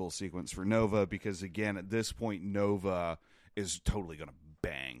that was a cool sequence for Nova because, again, at this point, Nova is totally going to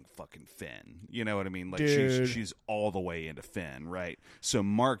bang fucking Finn. You know what I mean? Like she's all the way into Finn, right? So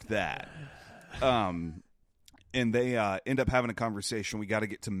mark that. And they end up having a conversation. We got to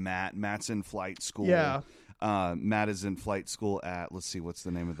get to Matt. Matt's in flight school. Yeah. Matt is in flight school at, let's see, what's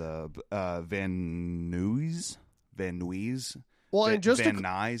the name of the Van Nuys? Well, and just Van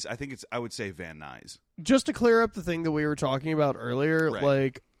Nuys. I would say Van Nuys. Just to clear up the thing that we were talking about earlier, Right.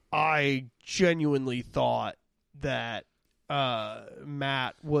 like I genuinely thought that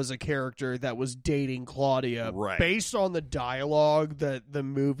Matt was a character that was dating Claudia Right. based on the dialogue that the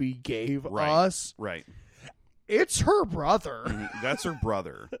movie gave us. Right. It's her brother. That's her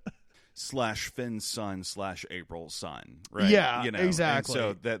brother. / Finn's son / April's son, right? Yeah, you know, exactly.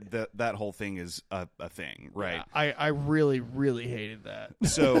 And so that whole thing is a thing, right? Yeah, I really, really hated that.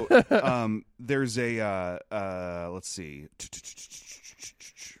 So there's a let's see.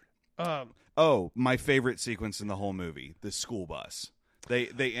 My favorite sequence in the whole movie: the school bus. They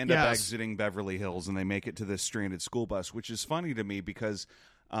end up exiting Beverly Hills and they make it to this stranded school bus, which is funny to me because.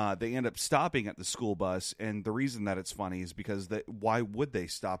 They end up stopping at the school bus, and the reason that it's funny is because why would they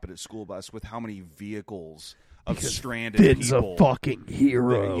stop at a school bus with how many vehicles of stranded Finn's people? a fucking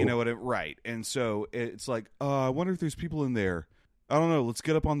hero. You know what? Right. And so it's like, I wonder if there's people in there. I don't know. Let's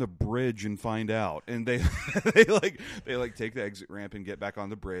get up on the bridge and find out. And they they take the exit ramp and get back on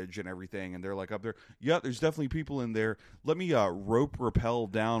the bridge and everything. And they're like up there. Yeah, there's definitely people in there. Let me rope rappel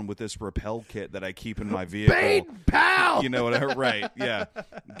down with this rappel kit that I keep in my vehicle. Bane pal. You know what? Right? Yeah.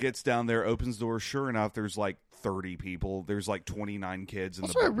 Gets down there, opens the door. Sure enough, there's like 30 people. There's like 29 kids. In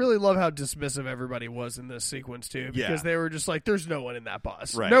I really love how dismissive everybody was in this sequence too, because they were just like, "There's no one in that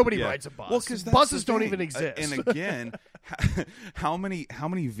bus. Right. Nobody rides a bus. Well, because buses don't even exist." And again, how many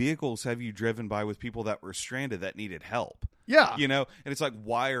vehicles have you driven by with people that were stranded that needed help? Yeah. You know, and it's like,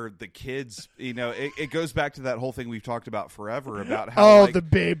 why are the kids, you know, it goes back to that whole thing we've talked about forever about how, the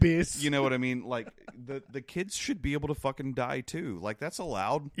babies. You know what I mean? Like, the kids should be able to fucking die, too. Like, that's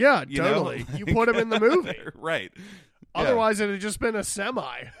allowed. Yeah, you totally. know? You put them in the movie. Right. Otherwise, it had just been a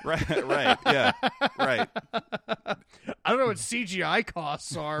semi. Right, yeah, right. I don't know what CGI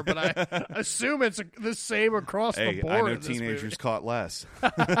costs are, but I assume it's the same across the board. I know in this teenagers movie. caught less.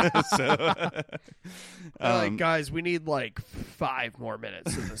 So, like, guys, we need like 5 more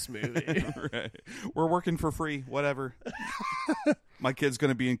minutes in this movie. Right. We're working for free, whatever. My kid's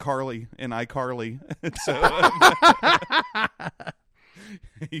going to be in iCarly. So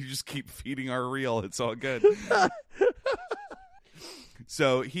you just keep feeding our reel. It's all good.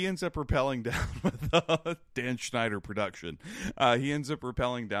 So he ends up rappelling down with Dan Schneider production. He ends up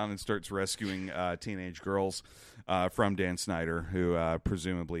rappelling down and starts rescuing teenage girls from Dan Snyder, who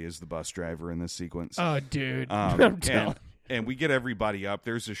presumably is the bus driver in this sequence. Oh, dude. I'm telling. And we get everybody up.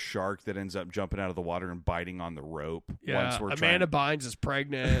 There's a shark that ends up jumping out of the water and biting on the rope. Yeah, once we're Amanda Bynes is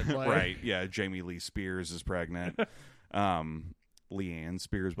pregnant. Like. Right, yeah. Jamie Lee Spears is pregnant. Leanne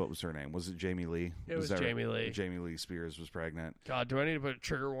Spears, what was her name? Was it Jamie Lee? It was Jamie Lee. Jamie Lee Spears was pregnant. God, do I need to put a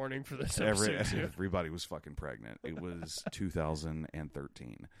trigger warning for this episode too? Everybody was fucking pregnant. It was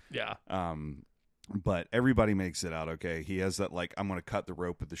 2013. Yeah. But everybody makes it out okay. He has that, like, I'm going to cut the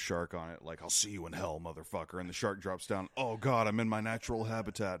rope with the shark on it. Like, I'll see you in hell, motherfucker. And the shark drops down. Oh, God, I'm in my natural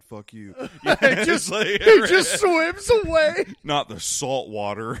habitat. Fuck you. Yeah, he just swims away. Not the salt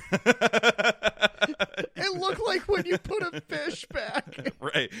water. It looked like when you put a fish back.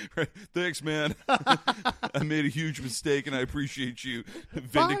 Right. Thanks, man. I made a huge mistake, and I appreciate you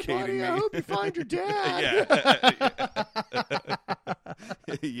vindicating me. I hope you find your dad.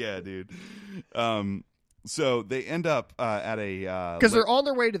 Yeah, dude. So they end up at a because they're on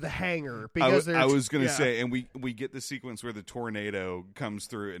their way to the hangar. Because I was going to say, and we get the sequence where the tornado comes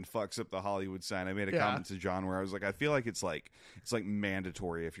through and fucks up the Hollywood sign. I made a comment to John where I was like, I feel like it's like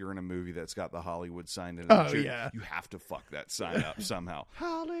mandatory if you're in a movie that's got the Hollywood sign in it. You have to fuck that sign up somehow.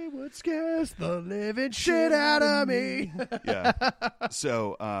 Hollywood scares the living shit out of me. Yeah.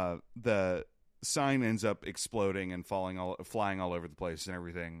 So the sign ends up exploding and flying all over the place and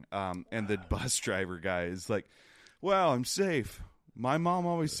everything. And the bus driver guy is like, "Well, I'm safe. My mom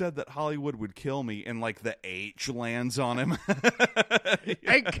always said that Hollywood would kill me," and like the H lands on him.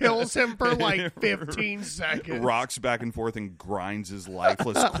 It kills him for like 15 seconds. Rocks back and forth and grinds his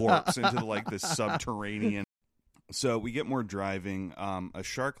lifeless corpse into like this subterranean. So we get more driving. A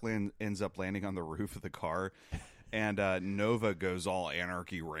shark ends up landing on the roof of the car. And Nova goes all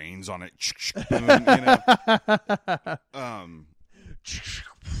anarchy reigns on it. Boom, you know.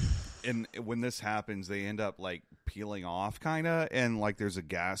 And when this happens, they end up like peeling off kind of, and like there's a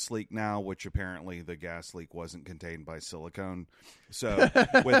gas leak now, which apparently the gas leak wasn't contained by silicone. So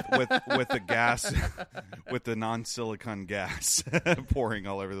with the gas, with the non-silicone gas pouring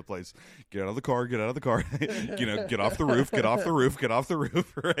all over the place, get out of the car, you know, get off the roof,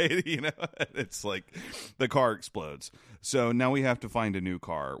 right? You know, it's like the car explodes. So now we have to find a new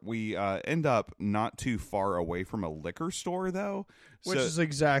car. We end up not too far away from a liquor store though. Which is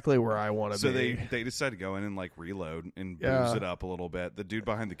exactly where I want to be. So they decide to go in and like reload and booze it up a little bit. The dude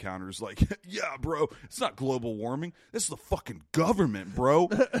behind the counter is like, "Yeah, bro, it's not global warming. This is the fucking government, bro.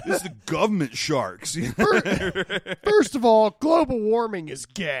 This is the government sharks." First of all, global warming is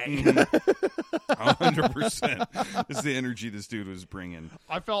gay. 100%. This is the energy this dude was bringing.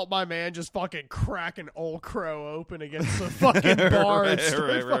 I felt my man just fucking crack an Old Crow open against the fucking bar and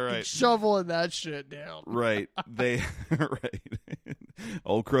start fucking shoveling that shit down. Right. Right.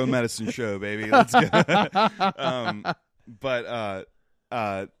 Old Crow medicine show, baby. Let's go. But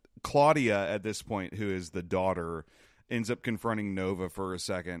Claudia, at this point, who is the daughter, ends up confronting Nova for a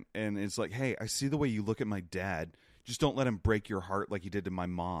second, and it's like, "Hey, I see the way you look at my dad. Just don't let him break your heart like he did to my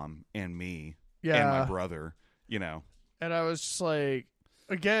mom and me and my brother." You know. And I was just like,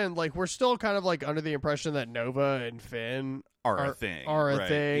 again, like we're still kind of like under the impression that Nova and Finn are a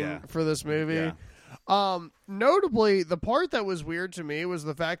thing for this movie. Yeah. Notably, the part that was weird to me was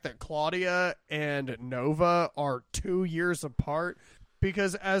the fact that Claudia and Nova are 2 years apart.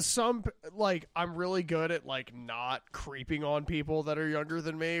 Because as some, like, I'm really good at, like, not creeping on people that are younger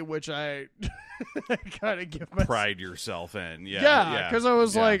than me, which I kind of give myself. Pride yourself in. Yeah, because I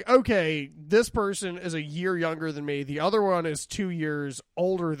was like, okay, this person is a year younger than me. The other one is 2 years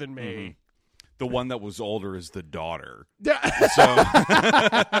older than me. Mm-hmm. The one that was older is the daughter. So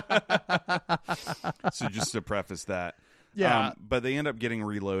just to preface that. Yeah. But they end up getting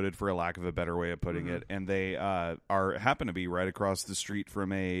reloaded, for a lack of a better way of putting it, and they happen to be right across the street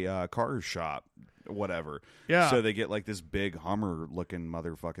from a car shop, whatever. Yeah. So they get like this big Hummer-looking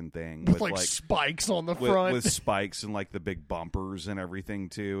motherfucking thing with like spikes on the front, with spikes and like the big bumpers and everything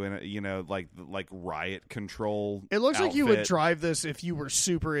too, and you know, like riot control. It looks outfit. like you would drive this if you were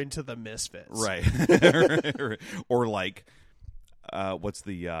super into the Misfits, right? Or like. What's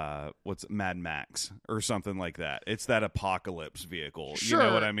Mad Max or something like that? It's that apocalypse vehicle. Sure. You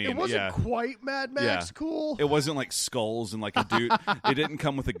know what I mean? It wasn't quite Mad Max cool. It wasn't like skulls and like a dude. It didn't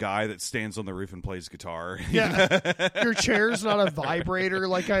come with a guy that stands on the roof and plays guitar. Yeah. Your chair's not a vibrator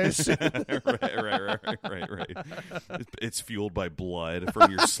like I assume. Right. It's fueled by blood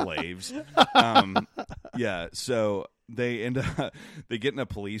from your slaves. Yeah, so they get in a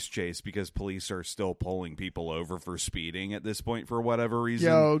police chase because police are still pulling people over for speeding at this point for whatever reason.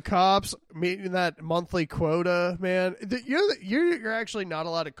 Yo, cops meeting that monthly quota, man. You're actually not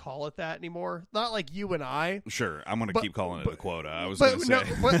allowed to call it that anymore. Not like you and I. Sure, I'm going to keep calling it a quota. I was going to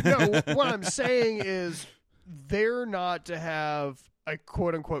say. What I'm saying is they're not to have a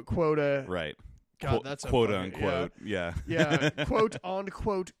quote-unquote quota. Right. God, that's quote unquote. Yeah. Quote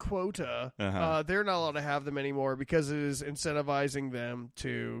unquote quota. They're not allowed to have them anymore because it is incentivizing them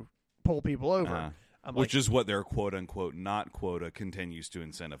to pull people over. Which is what their quote unquote not quota continues to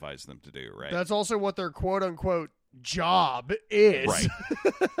incentivize them to do, right? That's also what their quote unquote job is. Right.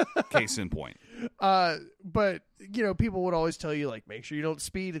 Case in point. But you know, people would always tell you like, make sure you don't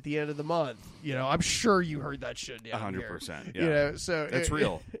speed at the end of the month. You know, I'm sure you heard that shit. 100%. Yeah. You know, so it's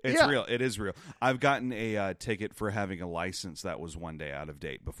real. It's real. It is real. I've gotten a ticket for having a license that was one day out of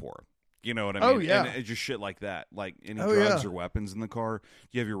date before. You know what I mean? Oh, yeah. And it's just shit like that. Like any drugs or weapons in the car.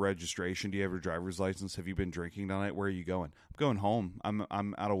 Do you have your registration? Do you have your driver's license? Have you been drinking tonight? Where are you going? I'm going home.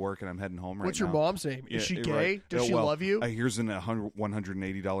 I'm out of work and I'm heading home right now. What's your mom's name? Is she gay? Right. Does she love you? Here's an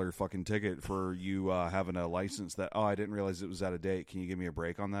 $180 fucking ticket for you having a license that, I didn't realize it was out of date. Can you give me a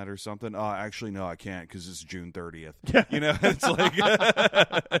break on that or something? Actually, no, I can't because it's June 30th. You know, it's like,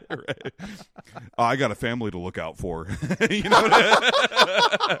 right. I got a family to look out for. You know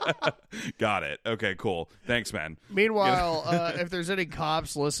what Got it. Okay, cool. Thanks, man. Meanwhile, if there's any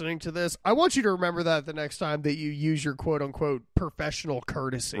cops listening to this, I want you to remember that the next time that you use your quote-unquote professional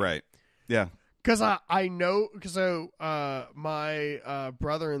courtesy. Right. Yeah. Because I know, my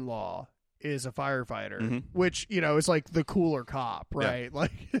brother-in-law is a firefighter, which, you know, is like the cooler cop, right? Yeah.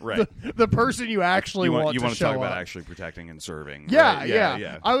 Like the person you actually want to show talk about up. actually protecting and serving. Yeah, right?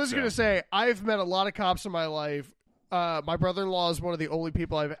 yeah. I was going to say, I've met a lot of cops in my life. My brother-in-law is one of the only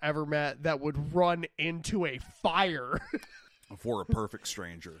people I've ever met that would run into a fire for a perfect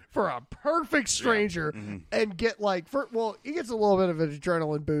stranger. And get like, he gets a little bit of an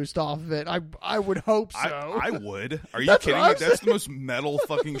adrenaline boost off of it. I would hope so. I would. Are you kidding me? That's the most metal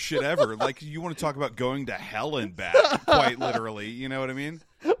fucking shit ever. Like, you want to talk about going to hell and back, quite literally. You know what I mean?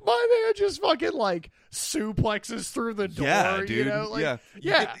 My man just fucking like suplexes through the door. Yeah, dude. You know? Like,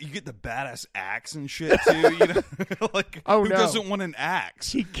 you get the badass axe and shit too. You know, like who doesn't want an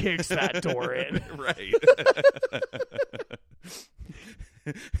axe? He kicks that door in. Right.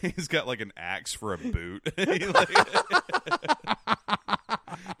 He's got like an axe for a boot.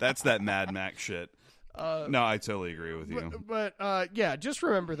 That's that Mad Max shit. No, I totally agree with you. But just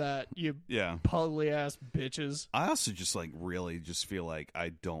remember that, you puddly ass bitches. I also just like really just feel like I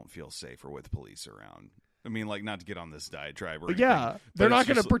don't feel safer with police around. I mean, like, not to get on this diatribe or anything, they're not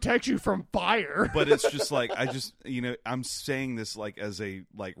going to protect you from fire. But it's just like, I'm saying this like as a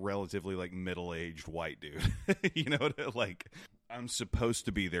like relatively like middle-aged white dude. You know, like I'm supposed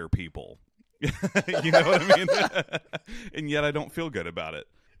to be their people. You know what I mean? And yet I don't feel good about it.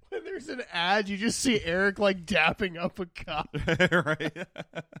 When there's an ad, you just see Eric like dapping up a cop. Right.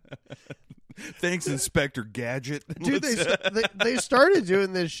 Thanks, Inspector Gadget. Dude, they started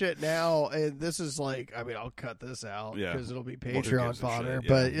doing this shit now, and this is like, I mean, I'll cut this out because it'll be Patreon fodder.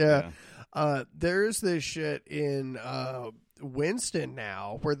 But there's this shit in Winston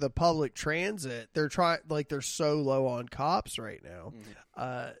now where the public transit, they're so low on cops right now.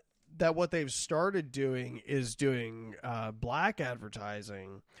 that what they've started doing is doing black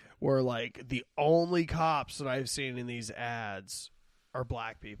advertising, where like the only cops that I've seen in these ads are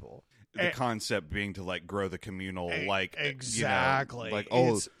black people. The concept being to like grow the communal, like exactly, you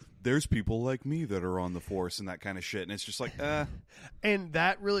know, like there's people like me that are on the force and that kind of shit, and it's just like, And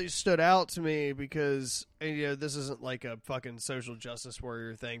that really stood out to me because, you know, this isn't like a fucking social justice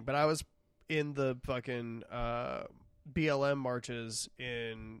warrior thing, but I was in the fucking BLM marches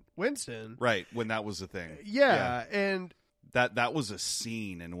in Winston, right, when that was a thing. Yeah. And that was a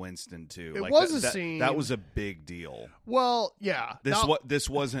scene in Winston too. It like was a that, scene. That was a big deal. Well, yeah. This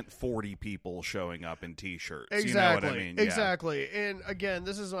wasn't 40 people showing up in t-shirts. Exactly. You know what I mean? Exactly. Yeah. And again,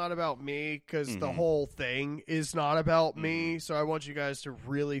 this is not about me because the whole thing is not about me. So I want you guys to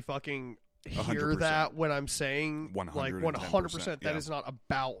really fucking hear 100%. that when I'm saying 110%, like 100%. That yeah. is not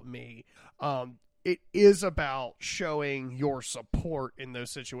about me. It is about showing your support in those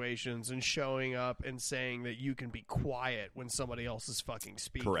situations and showing up and saying that you can be quiet when somebody else is fucking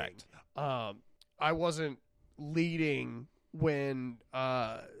speaking. Correct. I wasn't leading when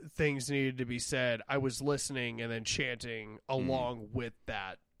things needed to be said. I was listening and then chanting along with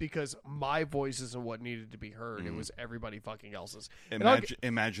that because my voice isn't what needed to be heard. It was everybody fucking else's.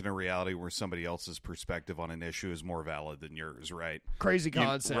 Imagine a reality where somebody else's perspective on an issue is more valid than yours, right? Crazy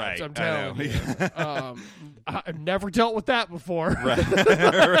concept, right, I'm telling you. I I've never dealt with that before. Right.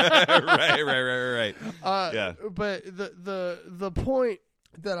 right. Yeah. But the point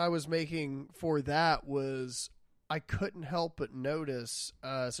that I was making for that was I couldn't help but notice.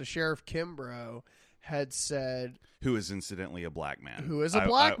 So Sheriff Kimbrough had said, who is incidentally a black man. Who is a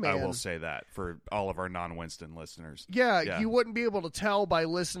black man. I will say that for all of our non-Winston listeners. Yeah, you wouldn't be able to tell by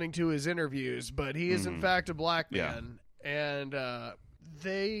listening to his interviews, but he is in fact a black man. Yeah. And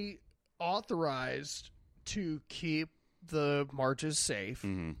they authorized to keep the marches safe,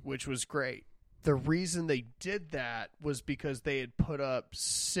 which was great. The reason they did that was because they had put up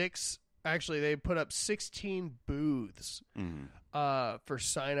 16 booths for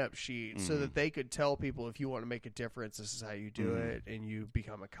sign-up sheets so that they could tell people, if you want to make a difference, this is how you do it, and you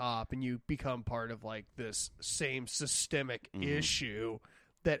become a cop, and you become part of like this same systemic issue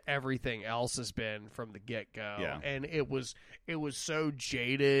that everything else has been from the get-go. Yeah. And it was so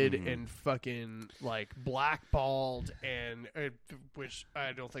jaded and fucking like blackballed, and which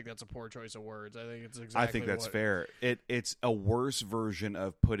I don't think that's a poor choice of words. I think it's exactly I think that's fair. It's a worse version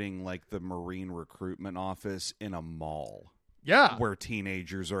of putting like the Marine recruitment office in a mall. Yeah. Where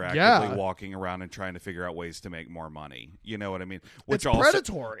teenagers are actively walking around and trying to figure out ways to make more money. You know what I mean? It's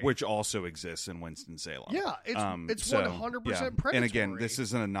predatory. Which also exists in Winston-Salem. Yeah, it's 100% predatory. And again, this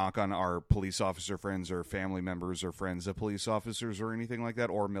isn't a knock on our police officer friends or family members or friends of police officers or anything like that,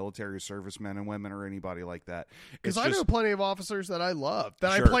 or military servicemen and women or anybody like that. Because I know plenty of officers that I love,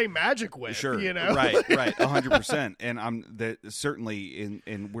 that I play Magic with. Sure. You know? Right, 100%. And I'm certainly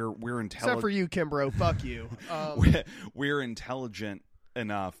we're intelligent. Except for you, Kimbrough. Fuck you. We're intelligent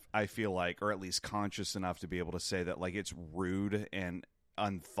enough, I feel like, or at least conscious enough to be able to say that like it's rude and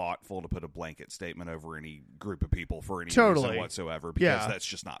unthoughtful to put a blanket statement over any group of people for any reason whatsoever, because that's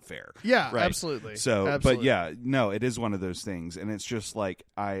just not fair. Yeah, right? Absolutely. So, absolutely. But yeah, no, it is one of those things, and it's just like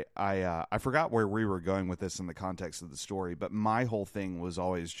I forgot where we were going with this in the context of the story, but my whole thing was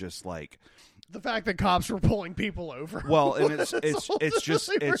always just like the fact that cops were pulling people over. Well, and it's just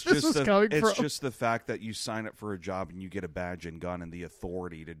the fact that you sign up for a job and you get a badge and gun and the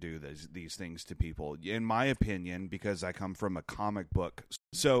authority to do these things to people. In my opinion, because I come from a comic book,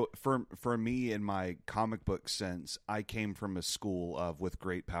 so for me, in my comic book sense, I came from a school of with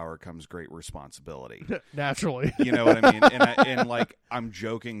great power comes great responsibility. Naturally, you know what I mean. And like I'm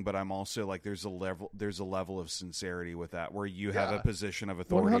joking, but I'm also like there's a level of sincerity with that, where you have a position of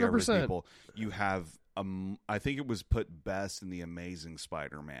authority 100%. over people. You have I think it was put best in The Amazing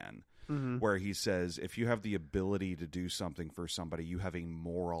Spider-Man, where he says, if you have the ability to do something for somebody, you have a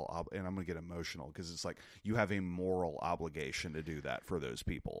moral and I'm going to get emotional because it's like you have a moral obligation to do that for those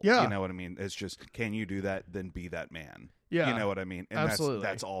people. Yeah. You know what I mean? It's just, can you do that? Then be that man. Yeah. You know what I mean? And absolutely.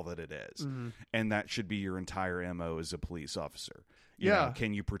 that's all that it is. And that should be your entire MO as a police officer. You yeah. know,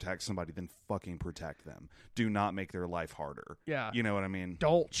 can you protect somebody? Then fucking protect them. Do not make their life harder. Yeah. You know what I mean?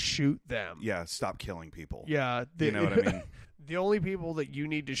 Don't shoot them. Yeah. Stop killing people. Yeah. You know what I mean? The only people that you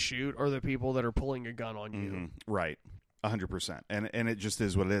need to shoot are the people that are pulling a gun on you. Right. 100%. And it just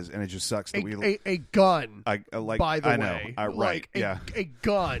is what it is. And it just sucks that a gun. I like. By the I know. way, right. like yeah. A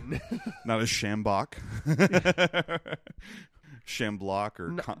gun. Not a shambok. Shamblock or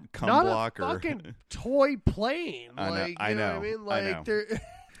cumblock not a or fucking toy plane. Like, I know. What I mean? Like,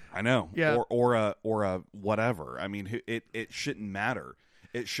 I know. Yeah. Or a whatever. I mean, it shouldn't matter.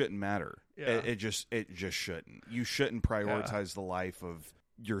 it shouldn't matter. Yeah. It just shouldn't. You shouldn't prioritize the life of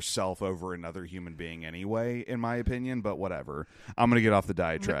yourself over another human being anyway, in my opinion, but whatever. I'm going to get off the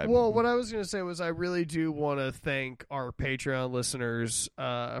diatribe. Well, what I was going to say was I really do want to thank our Patreon listeners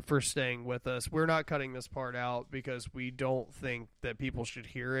for staying with us. We're not cutting this part out because we don't think that people should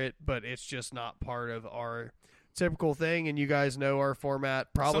hear it, but it's just not part of our typical thing, and you guys know our format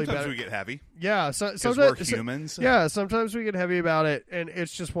probably sometimes better. we get heavy. Yeah, Because we're humans. Yeah, sometimes we get heavy about it, and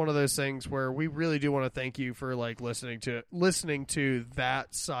it's just one of those things where we really do want to thank you for like listening to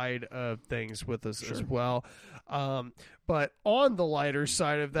that side of things with us as well. But on the lighter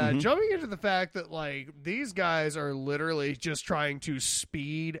side of that, jumping into the fact that like these guys are literally just trying to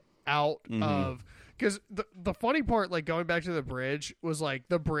speed out of. Because the funny part, like going back to the bridge, was like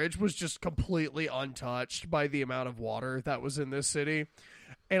the bridge was just completely untouched by the amount of water that was in this city.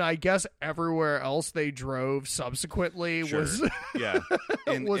 And I guess everywhere else they drove subsequently was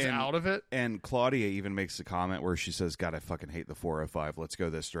was out of it. And Claudia even makes a comment where she says, God, I fucking hate the 405. Let's go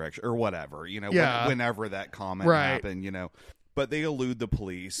this direction. Or whatever, whenever that comment happened, But they elude the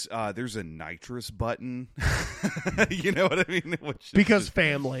police. There's a nitrous button. You know what I mean? Because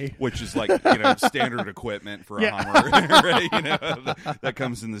family. Which is like, standard equipment for a Hummer. Right? That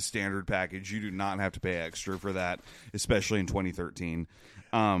comes in the standard package. You do not have to pay extra for that, especially in 2013.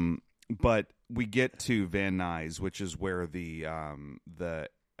 But we get to Van Nuys, which is where the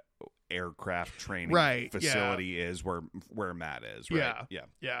aircraft training facility is, where Matt is, right?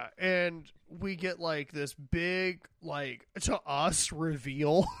 Yeah. And we get like this big, like, to us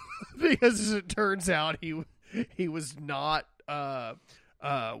reveal because as it turns out he was not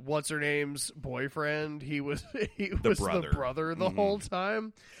what's her name's boyfriend. He was the brother the whole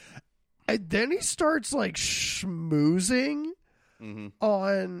time. And then he starts like schmoozing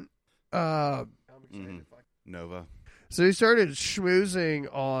on Nova. So he started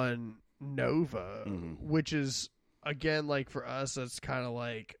schmoozing on Nova, which is, again, like for us, that's kind of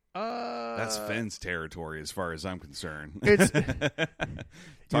like that's Finn's territory as far as I'm concerned. It's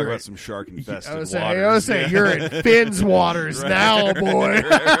talk about some shark infested waters. I was saying you're in Finn's waters now, boy.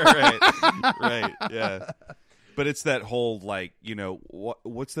 right, yeah. But it's that whole like,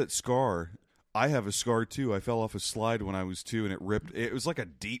 what's that scar? I have a scar too. I fell off a slide when I was 2, and it ripped. It was like a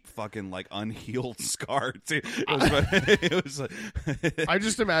deep fucking like unhealed scar too. It was like, I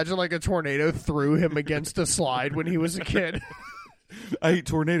just imagine like a tornado threw him against a slide when he was a kid. I hate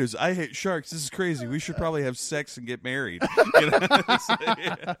tornadoes. I hate sharks. This is crazy. We should probably have sex and get married.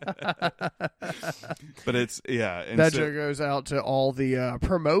 But it's and that joke goes out to all the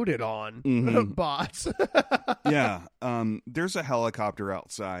promoted on bots. There's a helicopter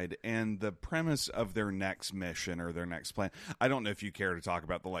outside, and the premise of their next mission or their next plan. I don't know if you care to talk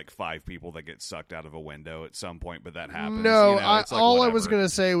about the like 5 people that get sucked out of a window at some point, but that happens. No, all I was going to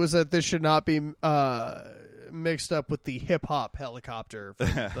say was that this should not be mixed up with the hip hop helicopter from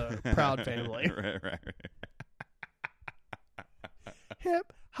the Proud Family. Right.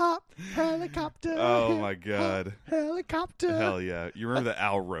 Hip hop helicopter. Oh my god, helicopter. Hell yeah! You remember the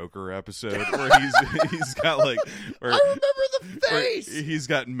Al Roker episode where he's got like, I remember the face. He's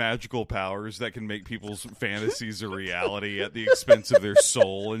got magical powers that can make people's fantasies a reality at the expense of their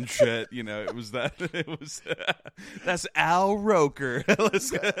soul and shit. It was that's Al Roker.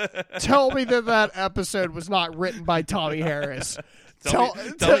 Tell me that episode was not written by Tommy Harris. Tell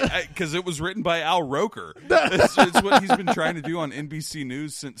me, because it was written by Al Roker. It's what he's been trying to do on NBC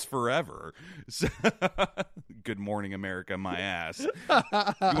News since forever. Good morning, America, my ass. You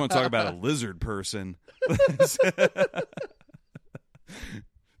want to talk about a lizard person?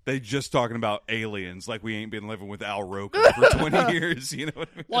 They just talking about aliens like we ain't been living with Al Roker for 20 years. You know what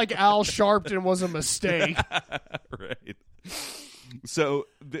I mean? Like Al Sharpton was a mistake. Right. So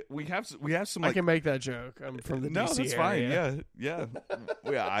we have some. I can make that joke. I'm from the DC that's area. fine. Yeah.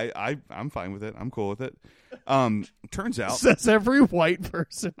 I'm fine with it. I'm cool with it. Turns out says every white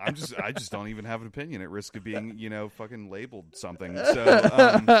person. I just don't even have an opinion at risk of being fucking labeled something.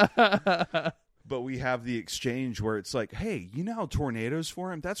 So. But we have the exchange where it's like, hey, you know how tornadoes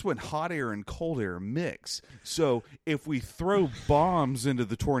form? That's when hot air and cold air mix. So if we throw bombs into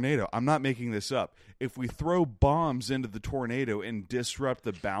the tornado, I'm not making this up. If we throw bombs into the tornado and disrupt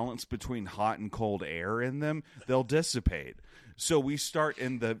the balance between hot and cold air in them, they'll dissipate. So we start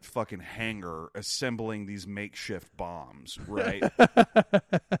in the fucking hangar assembling these makeshift bombs, right?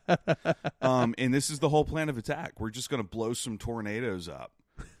 And this is the whole plan of attack. We're just going to blow some tornadoes up.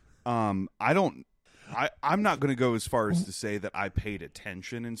 I'm not going to go as far as to say that I paid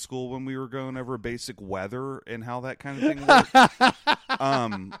attention in school when we were going over basic weather and how that kind of thing works.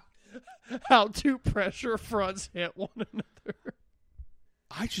 How 2 pressure fronts hit one another.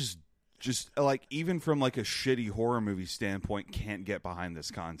 I just like, even from like a shitty horror movie standpoint, can't get behind this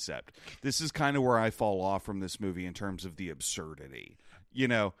concept. This is kind of where I fall off from this movie in terms of the absurdity, you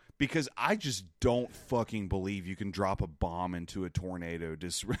know, because I just don't fucking believe you can drop a bomb into a tornado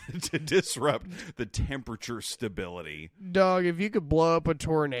to disrupt the temperature stability. Dog, if you could blow up a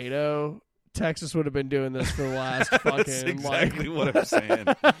tornado, Texas would have been doing this for the last fucking... That's exactly what I'm saying.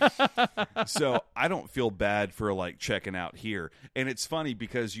 So I don't feel bad for like checking out here. And it's funny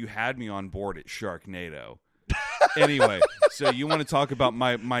because you had me on board at Sharknado. Anyway, so you want to talk about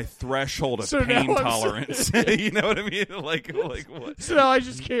my threshold of pain tolerance. You know what I mean? Like what? So now I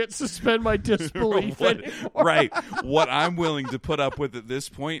just can't suspend my disbelief anymore. Right. What I'm willing to put up with at this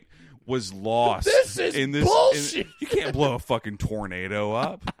point was lost. This is bullshit. You can't blow a fucking tornado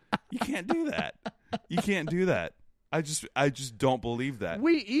up. You can't do that. You can't do that. I just don't believe that.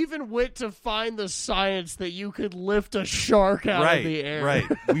 We even went to find the science that you could lift a shark out of the air. Right.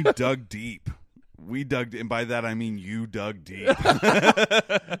 We dug deep. And by that I mean you dug deep.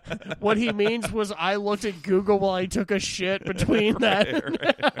 What he means was I looked at Google while I took a shit between that.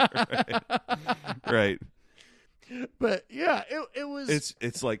 Right. But yeah, it was.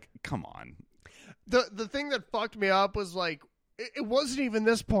 It's like, come on. The thing that fucked me up was like, it wasn't even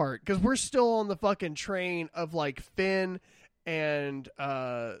this part, because we're still on the fucking train of like Finn and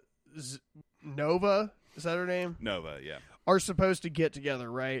Nova. Is that her name? Nova, yeah. Are supposed to get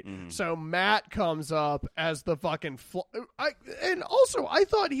together, right? Mm-hmm. So Matt comes up as the fucking and also I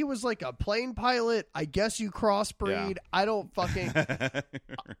thought he was like a plane pilot. I guess you crossbreed. Yeah. I don't fucking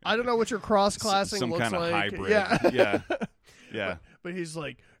I don't know what your cross-classing Some looks kind of like. hybrid. Yeah. Yeah. But he's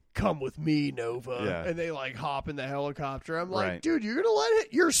like, come with me, Nova. Yeah. And they like hop in the helicopter. I'm like, Right. dude, you're gonna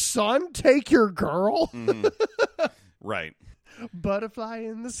let your son take your girl? Mm-hmm. Right. Butterfly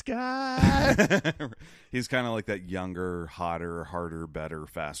in the sky. He's kind of like that younger, hotter, harder, better,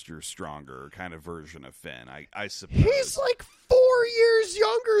 faster, stronger kind of version of Finn, I suppose. He's like 4 years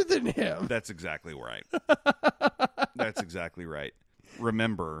younger than him. That's exactly right. That's exactly right.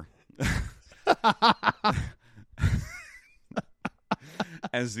 Remember,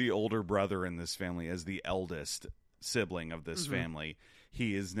 as the older brother in this family, as the eldest sibling of this family,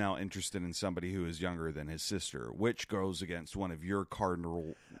 he is now interested in somebody who is younger than his sister, which goes against one of your cardinal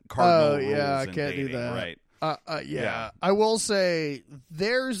rules. I in can't dating, do that. Right? Yeah. I will say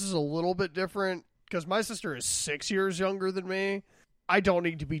theirs is a little bit different because my sister is 6 years younger than me. I don't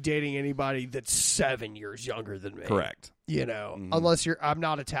need to be dating anybody that's 7 years younger than me. Correct. You know, unless I'm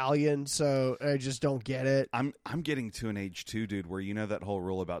not Italian, so I just don't get it. I'm getting to an age too, dude, where you know that whole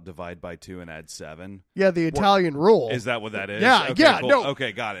rule about divide by 2 and add 7. Yeah, the Italian rule. Is that what that is? Yeah, okay, yeah. cool. No,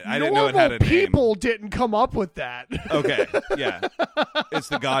 okay, got it. I didn't know it had a name. People didn't come up with that. Okay, yeah. It's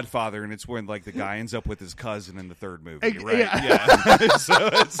The Godfather, and it's when like the guy ends up with his cousin in the third movie, right? Yeah. So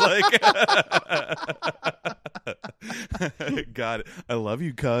it's like, got it. I love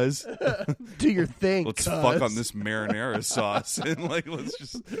you, cuz. Do your thing. Let's cuz. fuck on this marinara sauce and like let's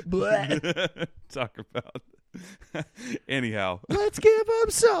just talk about. Anyhow, let's give them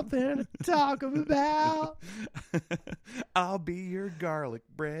something to talk about. I'll be your garlic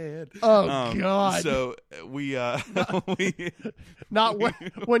bread. Oh God! So we not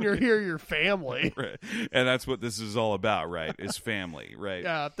when you're here, your family, right. And that's what this is all about, right? Is family, right?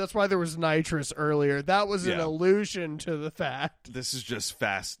 Yeah, that's why there was nitrous earlier. That was an allusion to the fact. This is just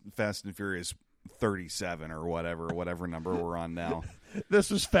Fast and Furious 37 or whatever number we're on now. This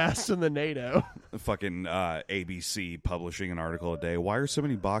was Fast in the NATO. Fucking ABC publishing an article a day. Why are so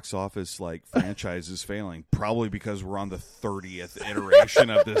many box office like franchises failing? Probably because we're on the 30th iteration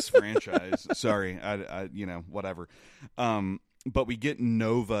of this franchise. Sorry, I whatever. But we get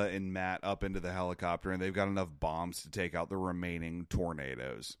Nova and Matt up into the helicopter, and they've got enough bombs to take out the remaining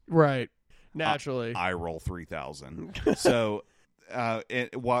tornadoes. Right. Naturally. I roll 3,000. So.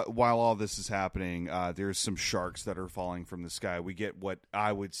 While all this is happening, there's some sharks that are falling from the sky. We get what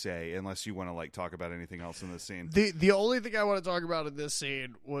I would say, unless you want to like talk about anything else in this scene. The only thing I want to talk about in this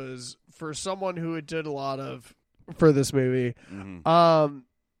scene was for someone who had did a lot of for this movie.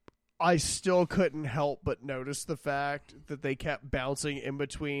 I still couldn't help but notice the fact that they kept bouncing in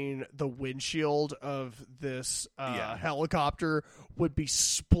between the windshield of this helicopter would be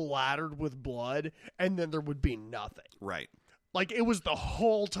splattered with blood, and then there would be nothing. Right. Like, it was the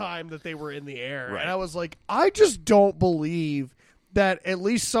whole time that they were in the air. Right. And I was like, I just don't believe that at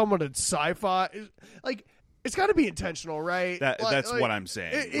least someone at sci-fi... Like, it's got to be intentional, right? That's what I'm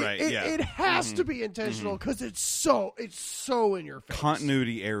saying, right? It has to be intentional because it's so in your face.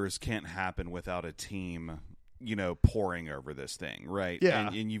 Continuity errors can't happen without a team, poring over this thing, right? Yeah.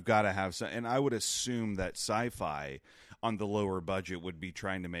 And you've got to have some... And I would assume that sci-fi... on the lower budget would be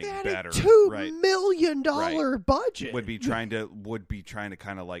trying to make They had better. a $2 right. million budget. Would be trying to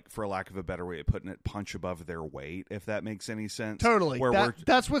kind of like, for lack of a better way of putting it, punch above their weight, if that makes any sense. Totally.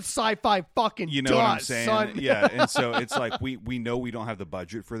 That's what sci-fi fucking you know does, what I'm saying? son. Yeah, and so it's like we know we don't have the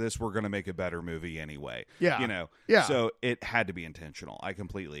budget for this. We're going to make a better movie anyway. Yeah. You know. Yeah. So it had to be intentional. I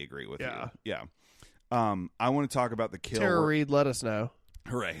completely agree with Yeah. you. Yeah. I want to talk about the kill. Tara Reid, let us know.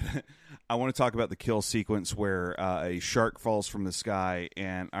 Right. I want to talk about the kill sequence where a shark falls from the sky,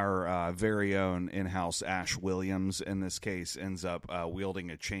 and our very own in-house Ash Williams, in this case, ends up wielding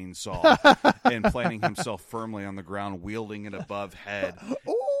a chainsaw and planting himself firmly on the ground, wielding it above head.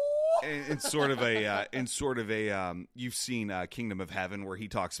 In sort of a you've seen Kingdom of Heaven, where he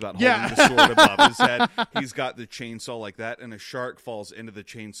talks about holding the sword above his head. He's got the chainsaw like that, and a shark falls into the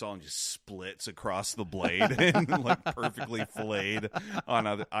chainsaw and just splits across the blade and like perfectly filleted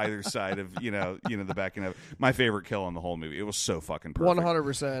on either side of the back end of it. My favorite kill in the whole movie. It was so fucking perfect.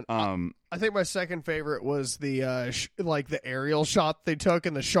 100%. I think my second favorite was the the aerial shot they took,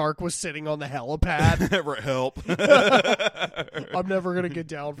 and the shark was sitting on the helipad. Help! I'm never gonna get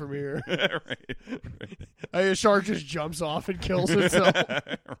down from here. Right. A shark just jumps off and kills itself.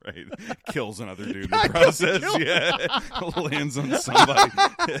 Right, kills another dude in the process. Yeah, lands on somebody.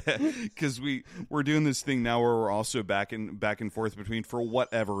 Because we're doing this thing now where we're also back and forth between, for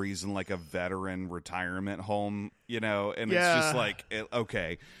whatever reason, like a veteran retirement home, and it's just like,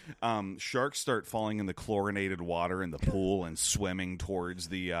 okay. Sharks start falling in the chlorinated water in the pool and swimming towards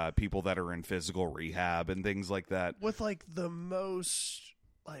the people that are in physical rehab and things like that. With like the most,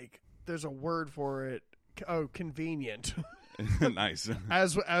 there's a word for it. Oh, convenient. Nice.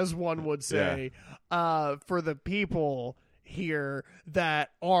 As one would say, for the people here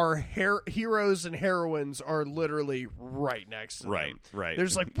that are heroes and heroines are literally right next to them. Right.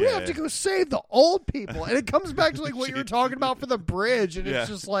 There's we have to go save the old people. And it comes back to what you were talking about for the bridge. And it's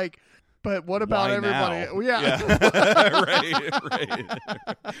just like, but what about why everybody? Now? Right.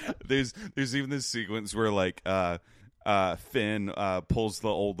 There's even this sequence where Finn pulls the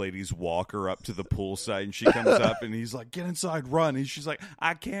old lady's walker up to the poolside, and she comes up, and he's like, "Get inside, run!" And she's like,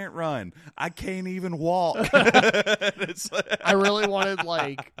 "I can't run. I can't even walk." I really wanted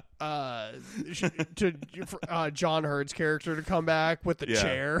John Hurt's character to come back with the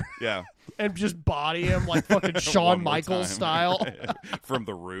chair, and just body him like fucking Shawn Michaels style from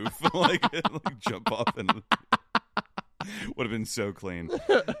the roof, like jump off and. Would have been so clean.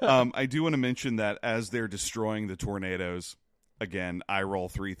 I do want to mention that as they're destroying the tornadoes, again, I roll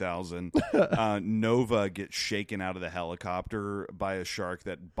 3,000. Nova gets shaken out of the helicopter by a shark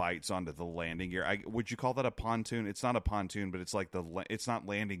that bites onto the landing gear. Would you call that a pontoon? It's not a pontoon, but it's like it's not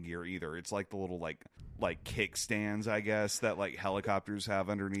landing gear either. It's like the little like kickstands, I guess, that helicopters have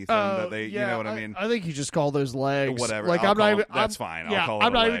underneath them. That they, you know what I mean? I think you just call those legs. Whatever. That's fine. Yeah, I'll call it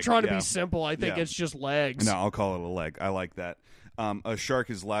I'm not even leg. trying to be simple. I think it's just legs. No, I'll call it a leg. I like that. A shark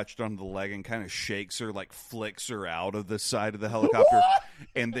is latched onto the leg and kind of shakes her, flicks her out of the side of the helicopter,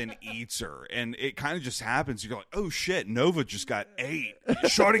 and then eats her. And it kind of just happens. You're like, oh shit, Nova just got 8.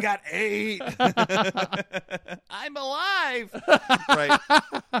 Shorty got 8. I'm alive. Right.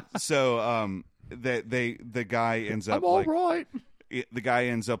 So the guy ends up I'm all right. The guy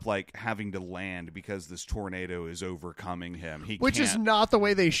ends up having to land because this tornado is overcoming him. Which is not the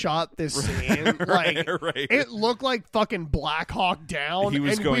way they shot this scene. Right. It looked like fucking Black Hawk Down. He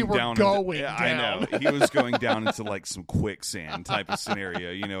was and going we were down. Going down. I know. He was going down into some quicksand type of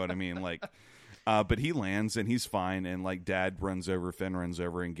scenario. You know what I mean? But he lands and he's fine. And Finn runs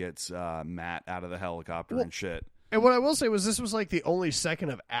over and gets Matt out of the helicopter and shit. And what I will say was this was the only second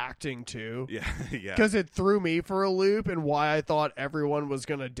of acting too. Yeah. Because it threw me for a loop, and why I thought everyone was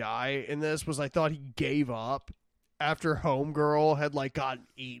going to die in this was I thought he gave up after Homegirl had gotten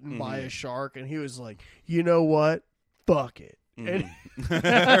eaten by a shark, and he was like, you know what? Fuck it. And,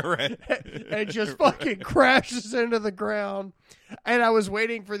 and just fucking crashes into the ground. And I was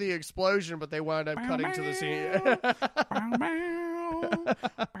waiting for the explosion, but they wound up cutting to the scene.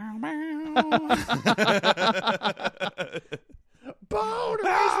 Bo, to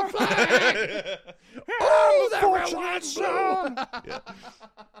raise the flag! Oh, that realized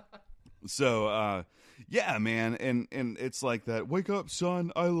So, yeah, man, and it's like that. Wake up,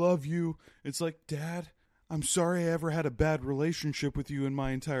 son. I love you. It's like, Dad, I'm sorry I ever had a bad relationship with you in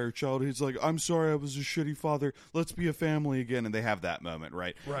my entire childhood. He's like, I'm sorry I was a shitty father. Let's be a family again. And they have that moment,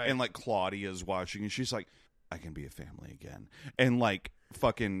 right? Right. And Claudia's watching, and she's like, I can be a family again. And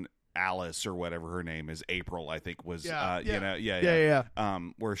fucking Alice or whatever her name is, April, I think was, Yeah. you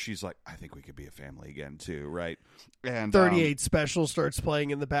know, where she's like, I think we could be a family again too, right? And 38 Special starts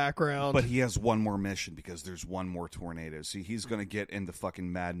playing in the background. but he has one more mission because there's one more tornado. See, he's going to get in the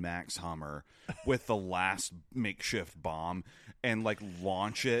fucking Mad Max Hummer with the last makeshift bomb and like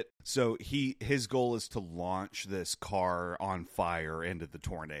launch it. So his goal is to launch this car on fire into the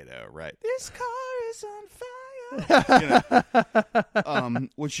tornado, right? This car is on fire.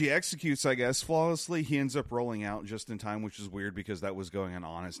 Which he executes, I guess, flawlessly. He ends up rolling out just in time, which is weird because that was going an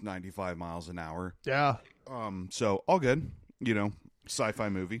honest 95 miles an hour. Yeah. So all good, sci-fi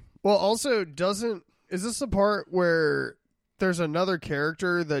movie. Well, also is this the part where there's another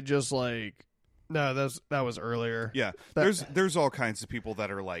character that just like, no, that was earlier. Yeah. There's all kinds of people that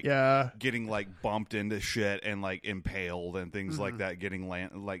are like getting like bumped into shit and like impaled and things like that, getting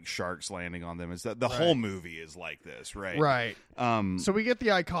like sharks landing on them. Is that the whole movie is like this, right? Right. So we get the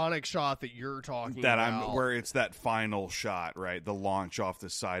iconic shot that you're talking about. Where it's that final shot, right? The launch off the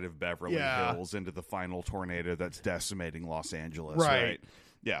side of Beverly Hills into the final tornado that's decimating Los Angeles, right?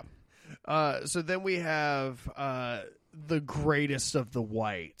 Yeah. So then we have the greatest of the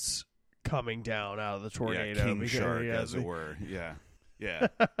whites coming down out of the tornado. King Shark, as it were. Yeah.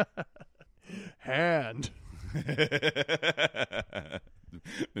 Hand.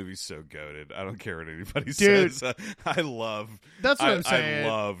 Movie's so goated. I don't care what anybody Dude, says. That's what I'm saying. I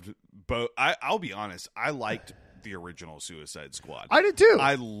loved both. I'll be honest. I liked the original Suicide Squad. I did too.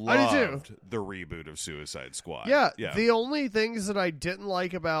 I loved the reboot of Suicide Squad. Yeah. The only things that I didn't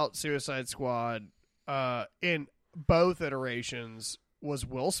like about Suicide Squad in both iterations was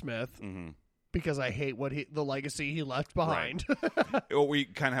Will Smith, because I hate the legacy he left behind. Right. We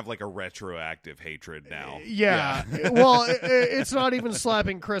kind of have like a retroactive hatred now. Yeah. Well, it's not even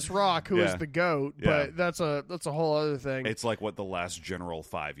slapping Chris Rock, who is the GOAT, but that's a whole other thing. It's like what the last general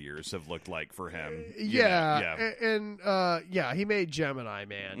 5 years have looked like for him. And he made Gemini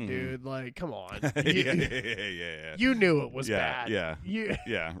Man, dude. Like, come on. You knew it was bad.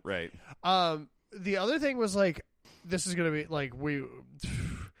 Yeah, right. The other thing was like, this is going to be like,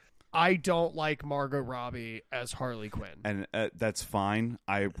 I don't like Margot Robbie as Harley Quinn. And that's fine.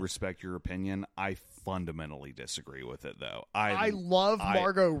 I respect your opinion. I fundamentally disagree with it, though. I love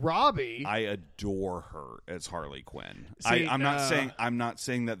Margot Robbie. I adore her as Harley Quinn. See, I'm not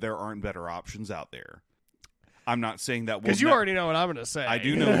saying that there aren't better options out there. I'm not saying that because you already know what I'm going to say. I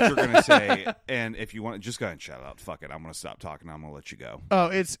do know what you're going to say, and if you want to just go ahead and shout out, fuck it. I'm going to stop talking. I'm going to let you go. Oh,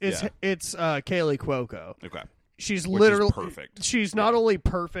 it's Kaylee Cuoco. Okay. She's Which literally is perfect. She's not only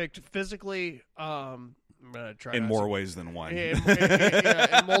perfect physically, I'm gonna try in more ways than one. In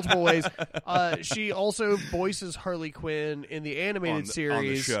multiple ways. She also voices Harley Quinn in the animated series on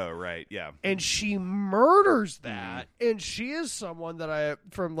the show, right? Yeah, and she murders that. And she is someone that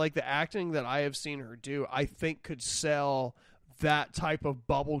from like the acting that I have seen her do, I think could sell that type of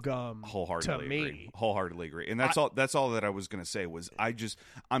bubblegum to me. Wholeheartedly agree. And that's all that I was going to say was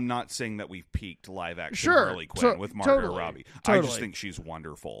I'm not saying that we've peaked live action Harley Quinn with Margot Robbie. I just think she's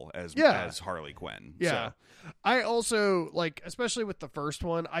wonderful as Harley Quinn. Yeah. So. I also like, especially with the first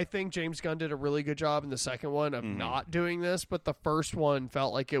one, I think James Gunn did a really good job in the second one of not doing this, but the first one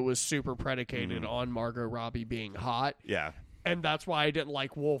felt like it was super predicated on Margot Robbie being hot. Yeah. And that's why I didn't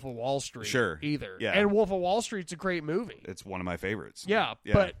like Wolf of Wall Street either. Yeah. And Wolf of Wall Street's a great movie. It's one of my favorites. Yeah,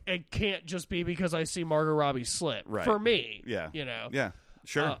 but it can't just be because I see Margot Robbie slit. Right. For me. Yeah. Yeah,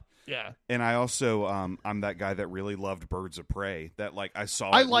 sure. Yeah. And I also, I'm that guy that really loved Birds of Prey. That like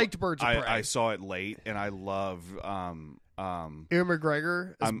I liked Birds of Prey. I saw it late, and I love Ewan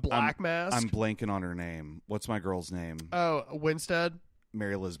McGregor as Black Mask. I'm blanking on her name. What's my girl's name? Oh, Winstead.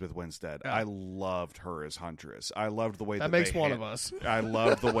 Mary Elizabeth Winstead. I loved her as Huntress. I loved the way that makes one of us. I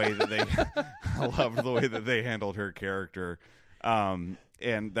loved the way that they handled her character.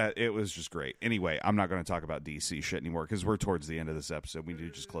 And that it was just great. Anyway, I'm not going to talk about DC shit anymore because we're towards the end of this episode. We need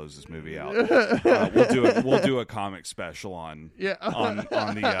to just close this movie out. We'll do a comic special on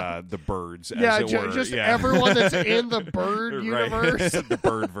the birds. As it were. Just everyone that's in the bird universe. The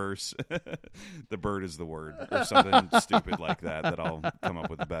birdverse. The bird is the word, or something stupid like that. That I'll come up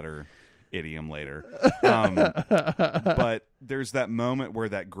with a better idiom later. But there's that moment where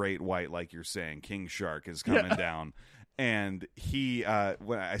that great white, like you're saying, King Shark is coming down. And he,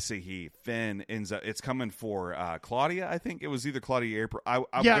 when I say he, Finn ends up. It's coming for Claudia. I think it was either Claudia or April. I'm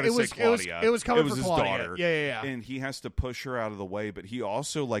going to say Claudia. It was coming for his Claudia. daughter. Yeah. And he has to push her out of the way, but he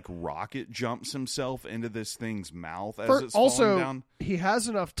also like rocket jumps himself into this thing's mouth as it's falling down. He has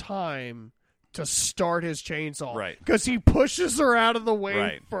enough time to start his chainsaw, right? Because he pushes her out of the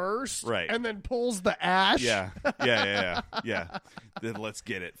way first, right, and then pulls the ash. Yeah. then let's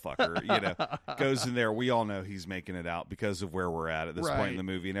get it, fucker. You know, goes in there. We all know he's making it out because of where we're at this point in the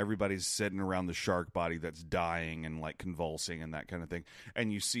movie, and everybody's sitting around the shark body that's dying and like convulsing and that kind of thing.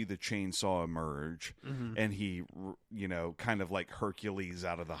 And you see the chainsaw emerge, and he, you know, kind of like Hercules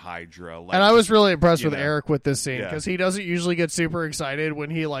out of the Hydra. Like, and I was really impressed with Eric with this scene because he doesn't usually get super excited when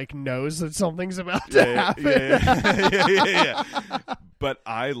he like knows that something's about to happen. Yeah. But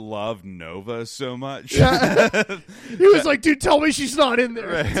I love Nova so much. Yeah. He was like, dude, tell me she's not in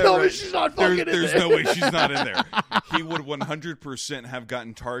there. Tell me she's not fucking in there. There's no way she's not in there. He would 100% have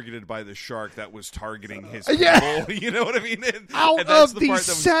gotten targeted by the shark that was targeting his people. Yeah. You know what I mean? Out of the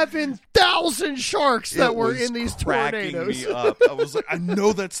 7,000 sharks that were in these tornadoes. Me up. I was like, I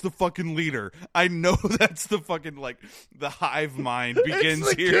know that's the fucking leader. I know that's the fucking, like, the hive mind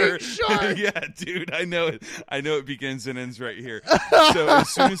begins here. Yeah, dude, I know it. I know it begins and ends right here. So as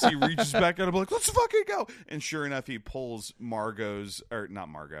soon as he reaches back out, I'm like, let's fucking go. And sure enough, he pulls Margot's, or not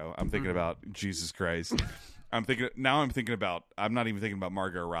Margot. I'm thinking about Jesus Christ. I'm not even thinking about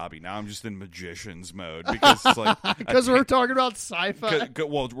Margot Robbie. Now I'm just in magician's mode because it's like because we're talking about sci-fi.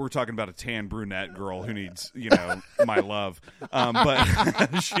 Well, we're talking about a tan brunette girl who needs, you know, my love. But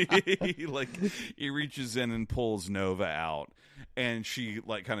he reaches in and pulls Nova out. And she,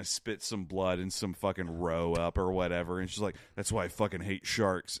 like, kind of spits some blood and some fucking roe up or whatever. And she's like, that's why I fucking hate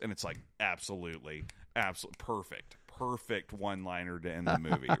sharks. And it's like, absolutely perfect one-liner to end the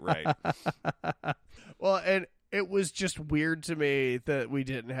movie, right? Well, and it was just weird to me that we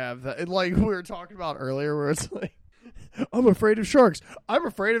didn't have that. And like we were talking about earlier, where it's like, I'm afraid of sharks. I'm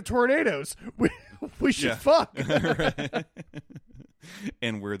afraid of tornadoes. We should fuck. Right.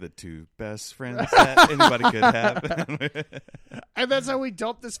 And we're the two best friends that anybody could have. And that's how we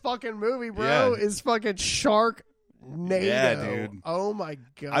dumped this fucking movie, bro. Yeah. Is fucking Sharknado. Yeah, dude. Oh my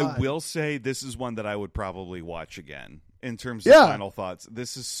god. I will say this is one that I would probably watch again. In terms of final thoughts,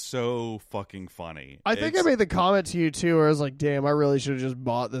 this is so fucking funny. I think I made the comment to you too, where I was like, "Damn, I really should have just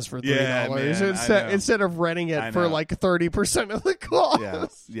bought this for $3 instead of renting it for like 30% of the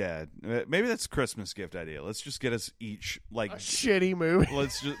cost." Yeah. Maybe that's a Christmas gift idea. Let's just get us each like a shitty movie.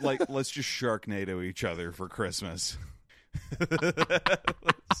 Let's just Sharknado each other for Christmas.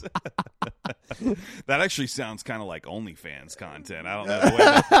 That actually sounds kind of like OnlyFans content. I don't know the way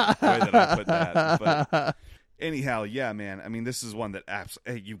that I put that, but. Anyhow, yeah, man. I mean, this is one that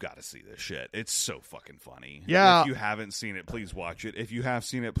you got to see this shit. It's so fucking funny. Yeah. If you haven't seen it, please watch it. If you have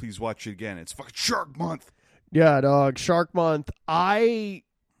seen it, please watch it again. It's fucking Shark Month. Yeah, dog. Shark Month. When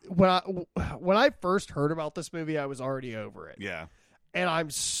I first heard about this movie, I was already over it. Yeah. And I'm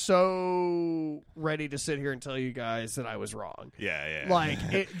so ready to sit here and tell you guys that I was wrong. Yeah. Like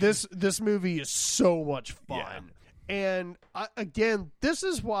this movie is so much fun. Yeah. And again, this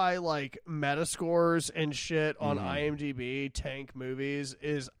is why like Metascores and shit on IMDb tank movies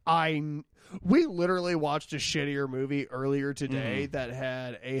is we literally watched a shittier movie earlier today that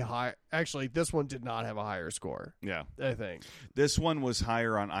had a high. Actually, this one did not have a higher score. Yeah, I think this one was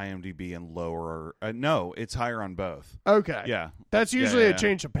higher on IMDb and lower. No, it's higher on both. Okay, yeah, that's usually a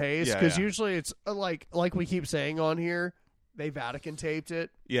change of pace because usually it's like we keep saying on here. They Vatican taped it.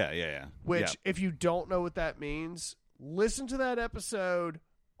 Yeah. Which, if you don't know what that means, listen to that episode.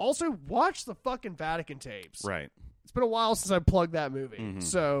 Also, watch the fucking Vatican tapes. Right. It's been a while since I plugged that movie.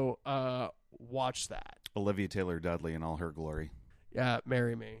 So, watch that. Olivia Taylor-Dudley in all her glory. Yeah,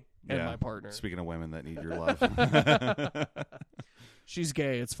 marry me and my partner. Speaking of women that need your love. She's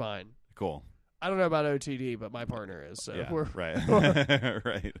gay. It's fine. Cool. I don't know about OTD, but my partner is. So we're right.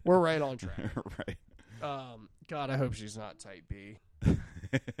 We're right on track. Right. God, I hope she's not type B.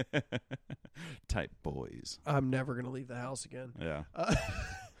 Type boys. I'm never going to leave the house again. Yeah.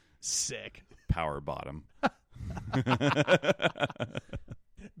 Sick. Power bottom.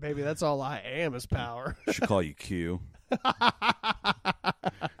 Baby, that's all I am is power. Should call you Q. The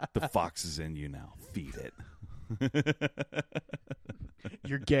fox is in you now. Feed it.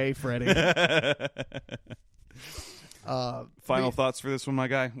 You're gay, Freddie. Final thoughts for this one, my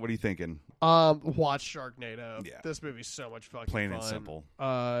guy? What are you thinking? Watch Sharknado. Yeah. This movie's so much fucking plain fun. And simple.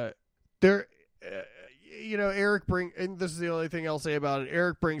 Eric and this is the only thing I'll say about it.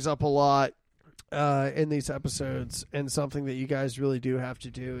 Eric brings up a lot in these episodes, and something that you guys really do have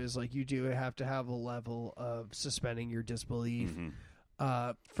to do is like you do have to have a level of suspending your disbelief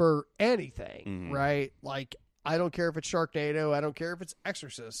for anything, right? Like, I don't care if it's Sharknado. I don't care if it's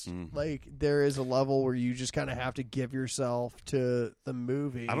Exorcist. Like, there is a level where you just kind of have to give yourself to the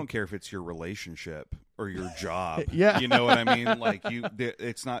movie. I don't care if it's your relationship or your job. Yeah. You know what I mean? Like,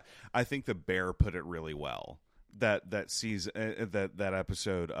 it's not. I think the Bear put it really well. That episode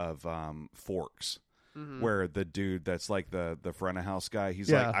of Forks. where the dude that's like the front of house guy, he's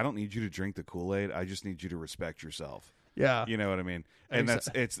Yeah. like, I don't need you to drink the Kool-Aid. I just need you to respect yourself. Yeah. You know what I mean? And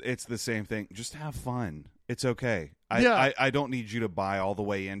it's the same thing. Just have fun. It's okay. Yeah. I don't need you to buy all the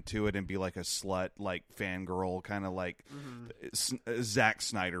way into it and be like a slut, like fangirl, kind of like Zack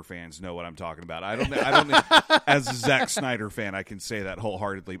Snyder fans know what I'm talking about. I don't need, as a Zack Snyder fan, I can say that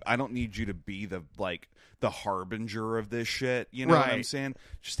wholeheartedly. I don't need you to be the harbinger of this shit. You know what I'm saying?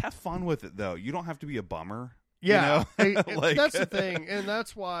 Just have fun with it, though. You don't have to be a bummer. Yeah. You know? Like, that's the thing. And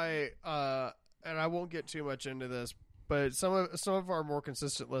that's why, and I won't get too much into this, but some of our more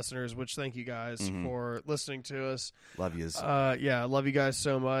consistent listeners, which thank you guys for listening to us. Love yous. Yeah, love you guys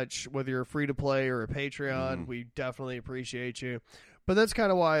so much. Whether you're free to play or a Patreon, we definitely appreciate you. But that's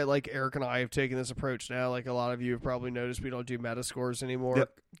kind of why, like, Eric and I have taken this approach now. Like, a lot of you have probably noticed we don't do meta scores anymore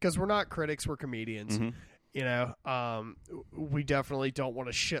because we're not critics, we're comedians. You know, we definitely don't want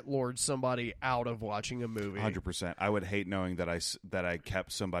to shitlord somebody out of watching a movie. 100%. I would hate knowing that I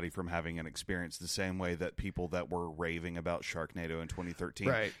kept somebody from having an experience the same way that people that were raving about Sharknado in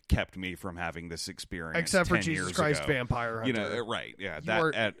 2013 kept me from having this experience. Except for 10 Jesus years Christ ago. Vampire Hunter. You know, right? Yeah.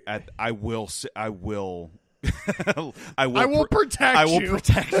 I will protect I you. will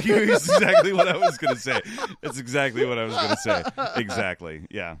protect you. Is exactly what I was going to say. That's exactly what I was going to say. Exactly.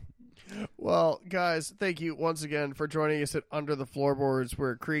 Yeah. Well, guys, thank you once again for joining us at Under the Floorboards,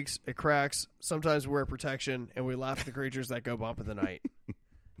 where it creaks, it cracks, sometimes we wear protection, and we laugh at the creatures that go bump in the night.